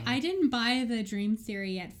 I didn't buy the dream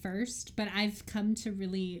theory at first, but I've come to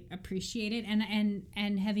really appreciate it,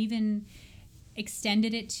 and have even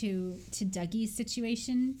extended it to Dougie's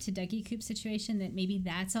situation, to Dougie Coop's situation, that maybe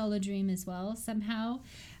that's all a dream as well somehow.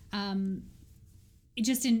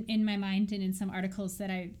 Just in my mind and in some articles that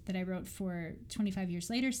I wrote for 25 Years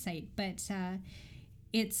Later site, but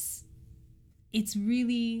it's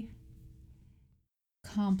really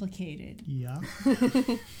complicated. Yeah.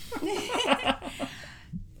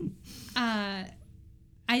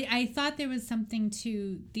 I thought there was something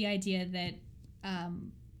to the idea that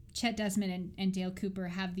Chet Desmond and Dale Cooper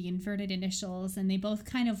have the inverted initials, and they both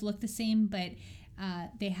kind of look the same, but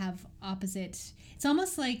they have opposite. It's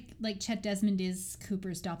almost like Chet Desmond is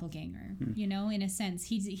Cooper's doppelganger, in a sense.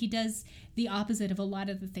 He does the opposite of a lot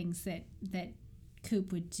of the things that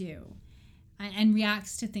Coop would do, and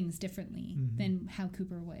reacts to things differently than how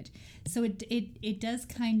Cooper would. So it does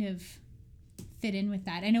kind of fit in with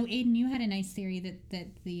that. I know, Aiden, you had a nice theory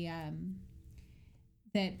that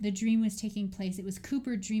the dream was taking place. It was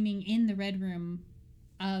Cooper dreaming in the Red Room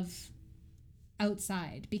of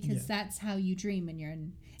outside, because that's how you dream when you're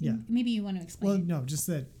in. Maybe you want to explain. Well, no, just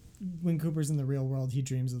that when Cooper's in the real world, he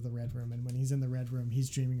dreams of the Red Room, and when he's in the Red Room, he's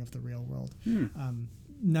dreaming of the real world.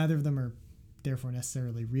 Neither of them are therefore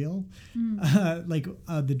necessarily real.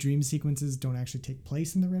 The dream sequences don't actually take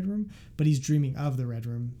place in the Red Room, but he's dreaming of the Red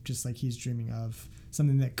Room, just like he's dreaming of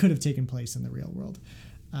something that could have taken place in the real world.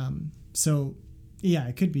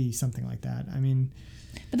 It could be something like that. I mean,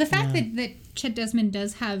 but the fact that Chet Desmond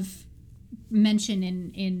does have mention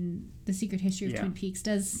in the Secret History of Twin Peaks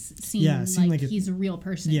does seem like he's a real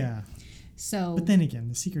person. Yeah. So, but then again,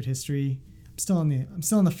 the Secret History, I'm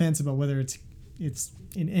still on the fence about whether it's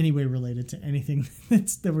in any way related to anything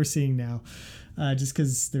that we're seeing now, just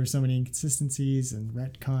because there's so many inconsistencies and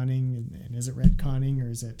retconning, and is it retconning, or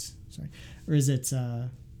is it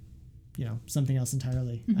something else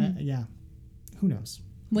entirely? Who knows?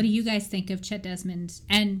 What do you guys think of Chet Desmond,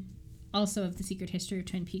 and also of the Secret History of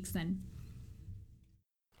Twin Peaks then?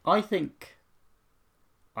 I think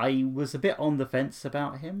I was a bit on the fence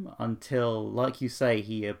about him until, like you say,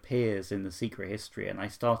 he appears in the Secret History, and I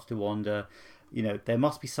started to wonder, there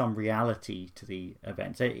must be some reality to the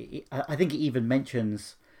events. I think it even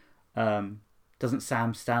mentions, doesn't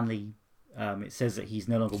Sam Stanley, it says that he's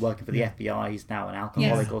no longer working for the FBI, he's now an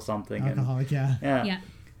alcoholic or something.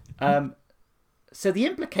 So the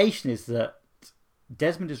implication is that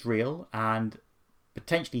Desmond is real, and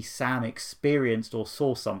potentially Sam experienced or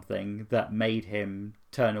saw something that made him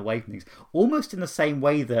turn away from things. Almost in the same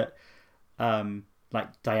way that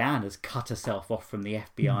like Diane has cut herself off from the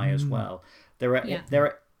FBI as well. There Yeah.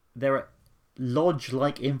 are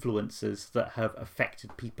lodge-like influences that have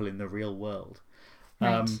affected people in the real world.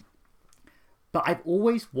 Right. But I've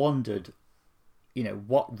always wondered,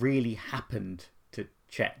 what really happened to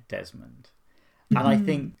Chet Desmond, and I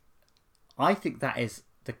think that is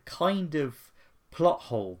the kind of plot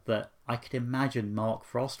hole that I could imagine Mark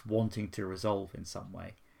Frost wanting to resolve in some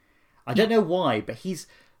way. I don't know why, but he's,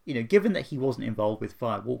 given that he wasn't involved with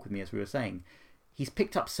Fire Walk With Me, as we were saying, he's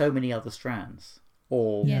picked up so many other strands,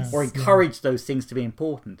 or Yes. encouraged those things to be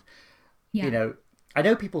important. Yeah. I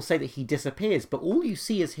know people say that he disappears, but all you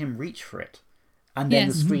see is him reach for it, and then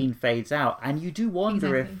the screen fades out, and you do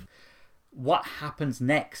wonder if what happens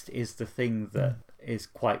next is the thing that is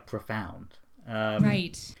quite profound.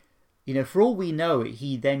 Right. For all we know,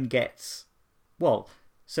 he then gets... Well,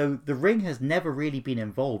 so the Ring has never really been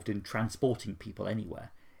involved in transporting people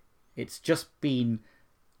anywhere. It's just been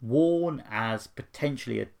worn as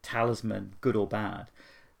potentially a talisman, good or bad.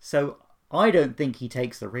 So I don't think he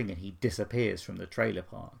takes the Ring and he disappears from the trailer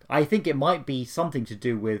park. I think it might be something to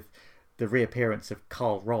do with the reappearance of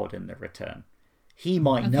Carl Rod in The Return. He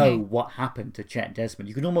might know what happened to Chet Desmond.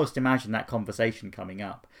 You can almost imagine that conversation coming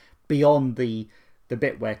up beyond the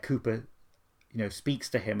bit where Cooper, speaks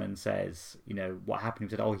to him and says, what happened.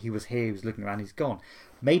 He said, oh, he was here, he was looking around, he's gone.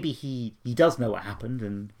 Maybe he does know what happened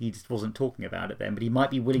and he just wasn't talking about it then, but he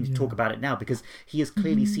might be willing to talk about it now because he has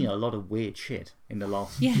clearly seen a lot of weird shit in the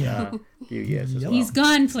last few years as well. He's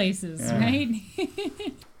gone places, right?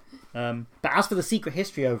 But as for the secret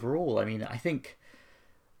history overall,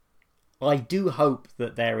 I do hope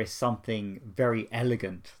that there is something very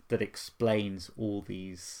elegant that explains all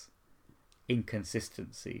these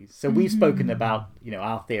inconsistencies. So we've spoken about,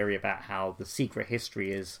 our theory about how the secret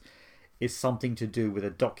history is something to do with a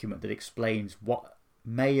document that explains what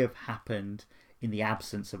may have happened in the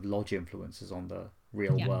absence of lodge influences on the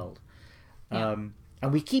real world. And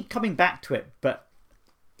we keep coming back to it, but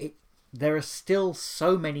there are still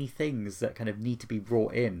so many things that kind of need to be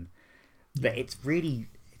brought in that it's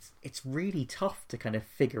really tough to kind of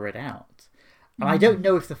figure it out. And I don't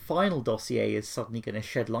know if the final dossier is suddenly going to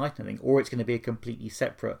shed light on anything, or it's going to be a completely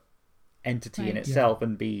separate entity in itself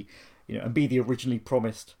and be the originally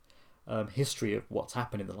promised history of what's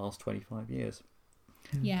happened in the last 25 years.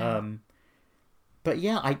 Yeah. But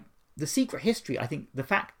the secret history, I think the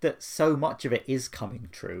fact that so much of it is coming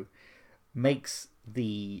true makes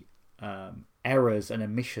the errors and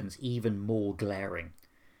omissions even more glaring.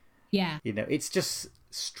 Yeah. It's just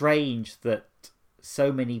strange that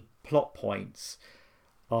so many plot points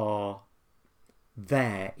are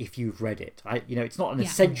there if you've read it. It's not an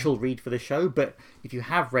essential read for the show, but if you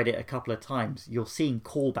have read it a couple of times, you're seeing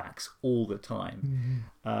callbacks all the time.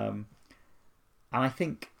 And I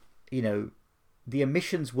think, the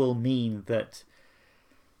omissions will mean that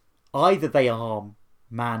either they are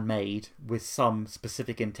man-made with some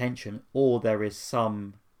specific intention, or there is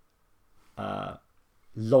some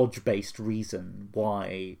lodge-based reason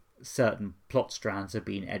why certain plot strands have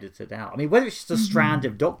been edited out. I mean, whether it's just a strand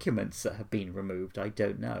of documents that have been removed, I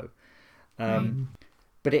don't know.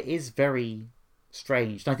 But it is very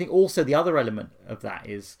strange. And I think also the other element of that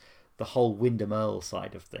is the whole Wyndham Earle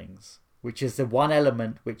side of things, which is the one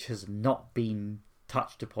element which has not been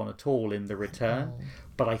touched upon at all in The Return,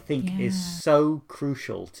 but I think is so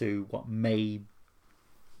crucial to what may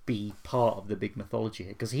be part of the big mythology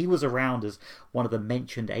here, because he was around as one of the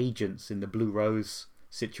mentioned agents in the Blue Rose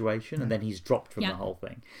situation, and then he's dropped from the whole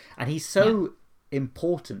thing, and he's so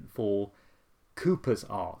important for Cooper's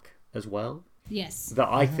arc as well, that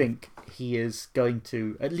I think he is going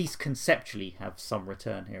to at least conceptually have some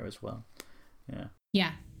return here as well.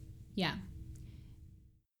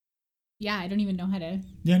 I don't even know how to.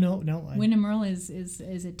 Wyndham Earle is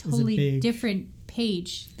a totally different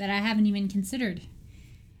page that I haven't even considered.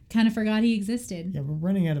 Kind of forgot he existed. We're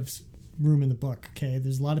running out of room in the book. Okay,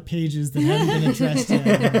 there's a lot of pages that haven't been addressed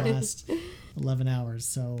yet in the last 11 hours,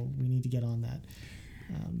 so we need to get on that.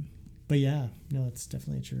 But it's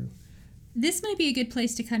definitely true. This might be a good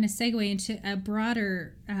place to kind of segue into a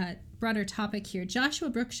broader topic here. Joshua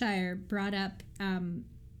Brookshire brought up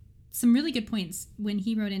some really good points when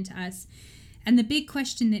he wrote into us, and the big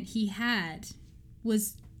question that he had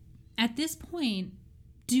was, at this point,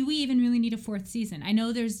 do we even really need a fourth season? I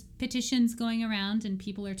know there's petitions going around and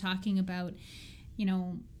people are talking about,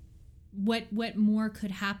 what more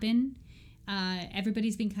could happen.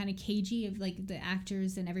 Everybody's been kind of cagey of like the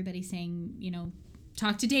actors and everybody saying,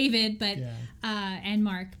 talk to David, but and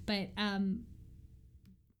Mark, but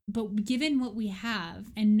given what we have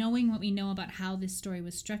and knowing what we know about how this story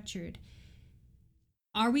was structured,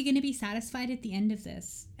 are we going to be satisfied at the end of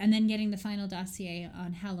this and then getting the final dossier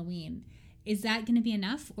on Halloween? Is that going to be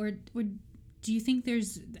enough? Or do you think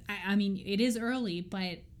there's, I mean, it is early,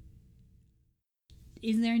 but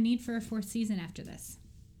is there a need for a fourth season after this?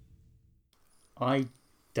 I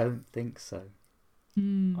don't think so.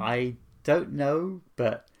 I don't know,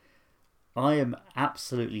 but I am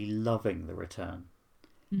absolutely loving The Return.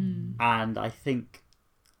 And I think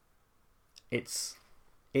it's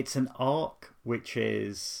an arc which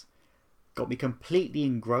is got me completely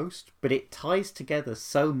engrossed, but it ties together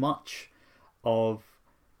so much of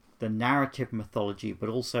the narrative mythology, but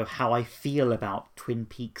also how I feel about Twin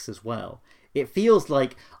Peaks as well. It feels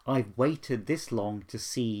like I've waited this long to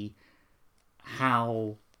see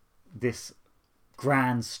how this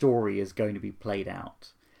grand story is going to be played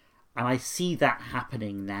out. And I see that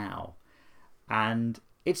happening now. And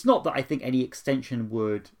it's not that I think any extension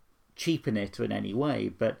would cheapen it in any way,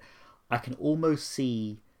 but I can almost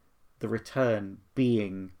see The Return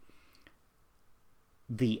being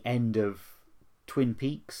the end of Twin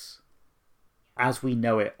Peaks as we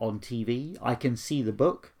know it on TV. I can see the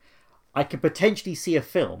book. I can potentially see a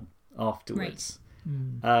film afterwards.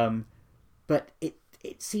 Right. But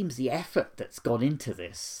it seems the effort that's gone into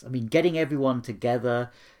this. I mean, getting everyone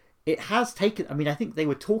together, it has taken... I mean, I think they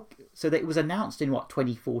were talking... So that it was announced in,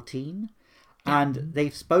 2014? And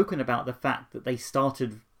they've spoken about the fact that they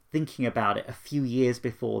started thinking about it a few years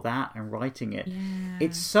before that and writing it. Yeah.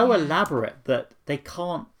 It's so elaborate that they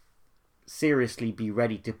can't seriously be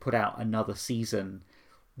ready to put out another season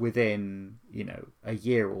within, a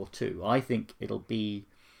year or two. I think it'll be,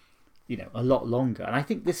 a lot longer. And I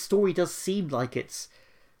think this story does seem like it's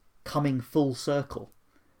coming full circle.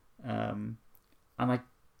 And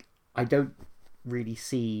I don't really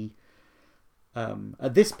see,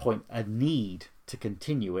 at this point, a need to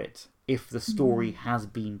continue it if the story has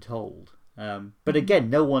been told. But again,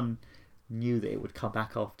 no one knew that it would come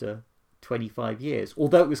back after 25 years.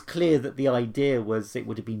 Although it was clear that the idea was it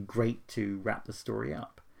would have been great to wrap the story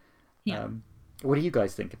up. Yeah. What do you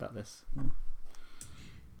guys think about this?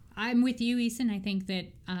 I'm with you, Eason. I think that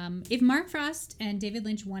if Mark Frost and David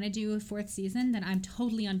Lynch want to do a fourth season, then I'm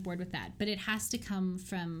totally on board with that. But it has to come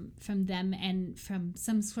from them and from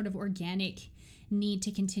some sort of organic need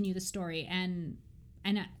to continue the story. And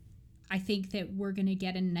I think that we're going to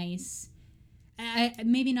get a nice,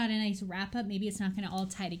 maybe not a nice wrap up. Maybe it's not going to all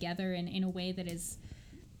tie together in a way that is,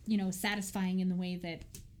 satisfying in the way that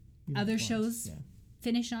other shows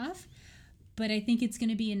finish off. But I think it's going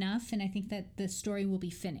to be enough, and I think that the story will be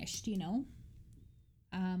finished, Yeah,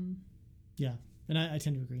 and I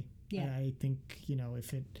tend to agree. Yeah. I think,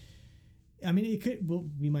 if it... I mean, it could... Well,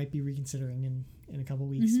 we might be reconsidering in a couple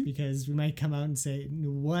of weeks because we might come out and say,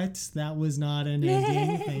 what? That was not an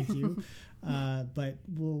ending. Thank you. But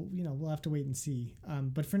we'll have to wait and see.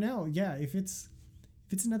 But for now, yeah, if it's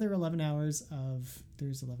another 11 hours of...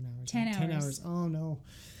 There's 11 hours. 10 hours. 10 hours. Oh, no.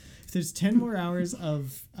 If there's 10 more hours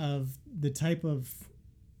of the type of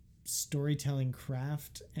storytelling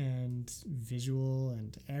craft and visual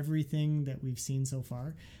and everything that we've seen so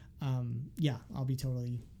far, I'll be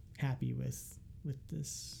totally happy with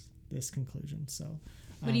this conclusion. So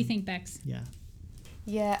what do you think, Bex?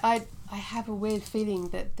 Yeah, I have a weird feeling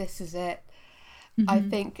that this is it. I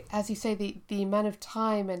think, as you say, the amount of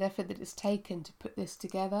time and effort that it's taken to put this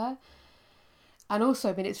together, and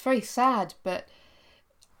also, I mean, it's very sad, but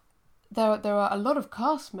there are a lot of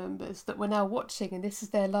cast members that we're now watching, and this is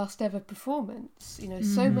their last ever performance.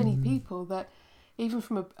 So many people that, even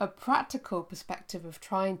from a practical perspective of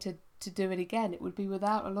trying to do it again, it would be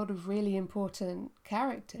without a lot of really important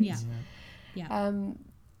characters. Yeah.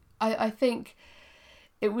 I think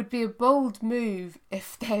it would be a bold move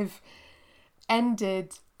if they've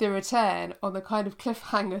ended The Return on the kind of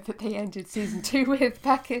cliffhanger that they ended season 2 with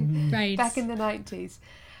back in the 90s.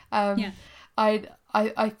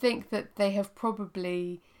 I think that they have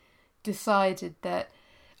probably decided that...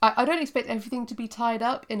 I don't expect everything to be tied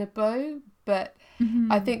up in a bow, but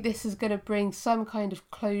I think this is going to bring some kind of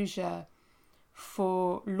closure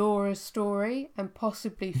for Laura's story and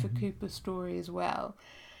possibly for Cooper's story as well.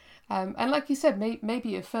 And like you said,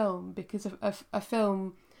 maybe a film, because a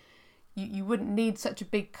film, you wouldn't need such a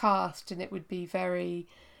big cast, and it would be very...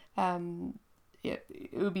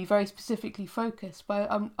 it would be very specifically focused, but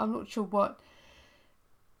I'm not sure what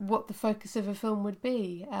the focus of a film would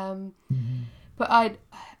be. But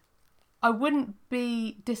I wouldn't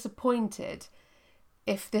be disappointed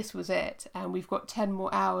if this was it and we've got 10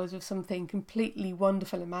 more hours of something completely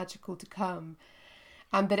wonderful and magical to come,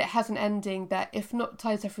 and that it has an ending that, if not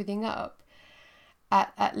ties everything up,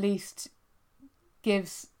 at least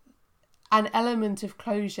gives an element of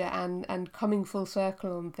closure and coming full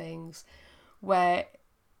circle on things, where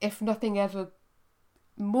if nothing ever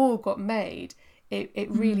more got made, it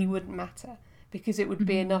really wouldn't matter, because it would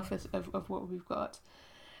be enough of what we've got.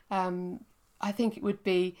 I think it would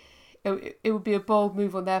be a bold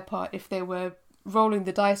move on their part if they were rolling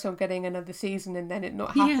the dice on getting another season and then it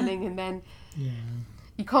not happening, and then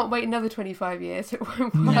you can't wait another 25 years. It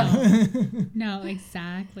won't work. No,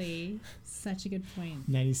 exactly. Such a good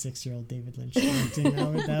point. 96-year-old David Lynch directing.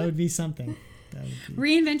 That would be something. That would be...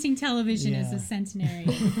 Reinventing television as a centenary.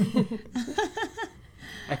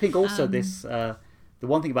 I think also this, the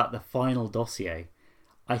one thing about the final dossier,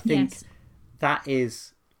 I think that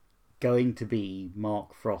is going to be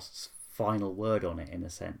Mark Frost's final word on it, in a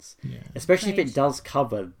sense. Yeah. Especially if it does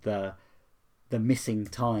cover the missing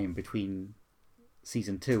time between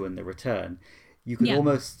season 2 and the return. You can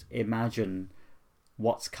almost imagine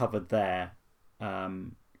what's covered there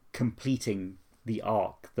completing the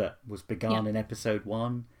arc that was begun in episode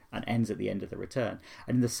 1 and ends at the end of the return.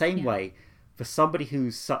 And in the same way, for somebody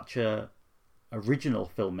who's such a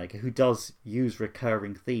original filmmaker who does use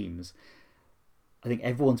recurring themes, I think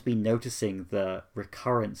everyone's been noticing the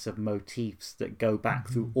recurrence of motifs that go back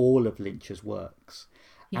through all of Lynch's works.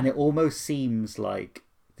 Yeah. And it almost seems like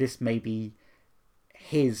this may be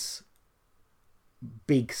his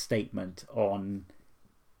big statement on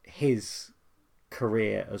his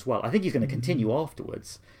career as well. I think he's going to continue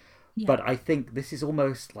afterwards. Yeah. But I think this is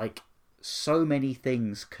almost like so many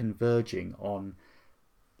things converging on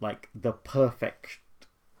like the perfect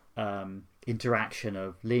interaction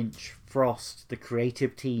of Lynch, Frost, the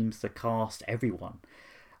creative teams, the cast, everyone.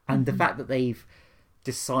 And the fact that they've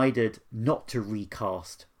decided not to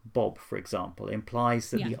recast Bob, for example, implies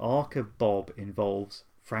that the arc of Bob involves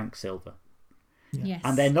Frank Silver. Yeah. Yes.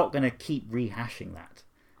 And they're not going to keep rehashing that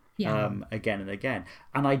again and again.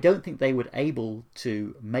 And I don't think they would able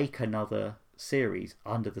to make another series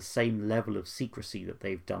under the same level of secrecy that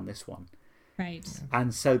they've done this one. Right.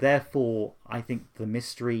 And so therefore, I think the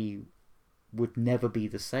mystery would never be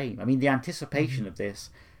the same. I mean, the anticipation of this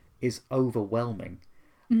is overwhelming.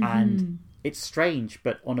 And it's strange,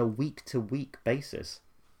 but on a week-to-week basis,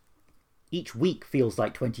 each week feels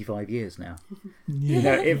like 25 years now. You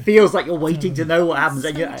know, it feels like you're waiting to know what happens.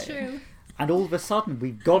 And all of a sudden,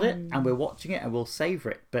 we've got it, and we're watching it, and we'll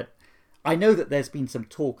savour it. But I know that there's been some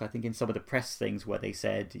talk, I think, in some of the press things where they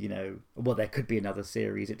said, you know, well, there could be another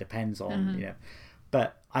series. It depends on, you know.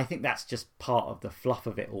 But I think that's just part of the fluff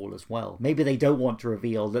of it all as well. Maybe they don't want to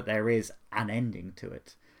reveal that there is an ending to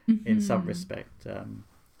it in some respect.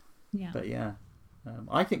 But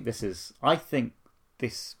I think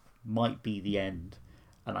this might be the end,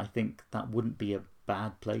 and I think that wouldn't be a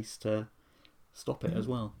bad place to stop it as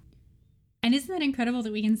well. And isn't that incredible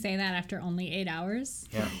that we can say that after only 8 hours?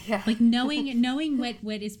 Yeah. Like knowing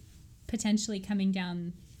what is potentially coming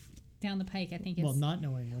down the pike, I think it's... not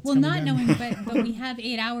knowing what's coming down. Well, not knowing, but we have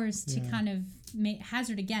 8 hours to kind of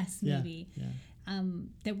hazard a guess, maybe,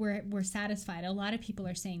 that we're satisfied. A lot of people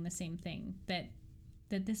are saying the same thing, that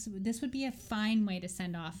this would be a fine way to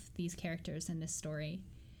send off these characters in this story.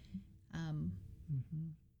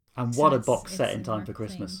 And what a box set in time for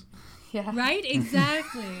Christmas. Yeah. Right?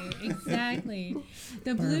 Exactly.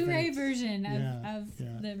 The Blu-ray version of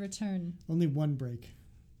The Return. Only one break.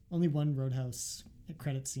 Only one Roadhouse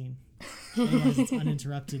credit scene. Otherwise it's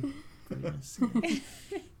uninterrupted greatness. That would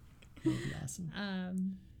be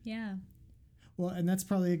awesome. Yeah. Well, and that's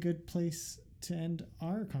probably a good place to end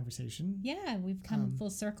our conversation. Yeah, we've come full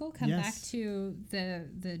circle, back to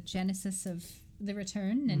the genesis of The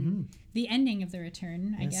Return and the ending of The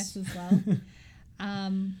Return, I guess, as well.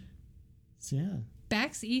 So yeah.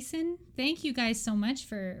 Bex, Eason, thank you guys so much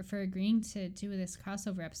for agreeing to do this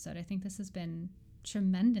crossover episode. I think this has been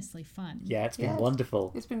tremendously fun. Yeah, it's been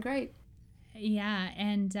wonderful. It's been great. Yeah,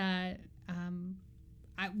 and I'm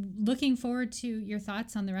looking forward to your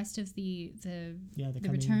thoughts on the rest of the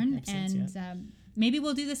Return episodes, and maybe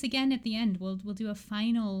we'll do this again at the end. We'll do a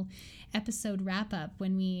final episode wrap up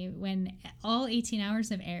when all 18 hours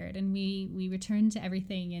have aired and we return to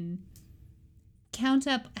everything and count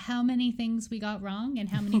up how many things we got wrong and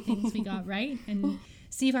how many things we got right, and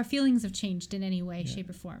see if our feelings have changed in any way, shape,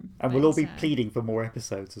 or form. And we'll all be pleading for more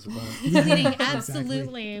episodes as well. Pleading,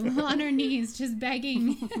 absolutely. Exactly. On our knees, just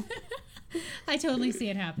begging. I totally see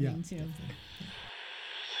it happening too.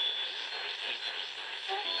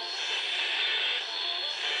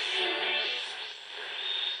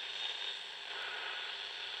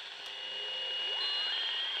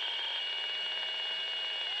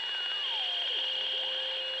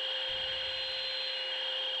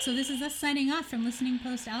 So this is us signing off from Listening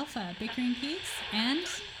Post Alpha, Bickering Peaks, and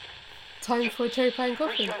Time for cherry pie and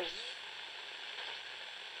coffee.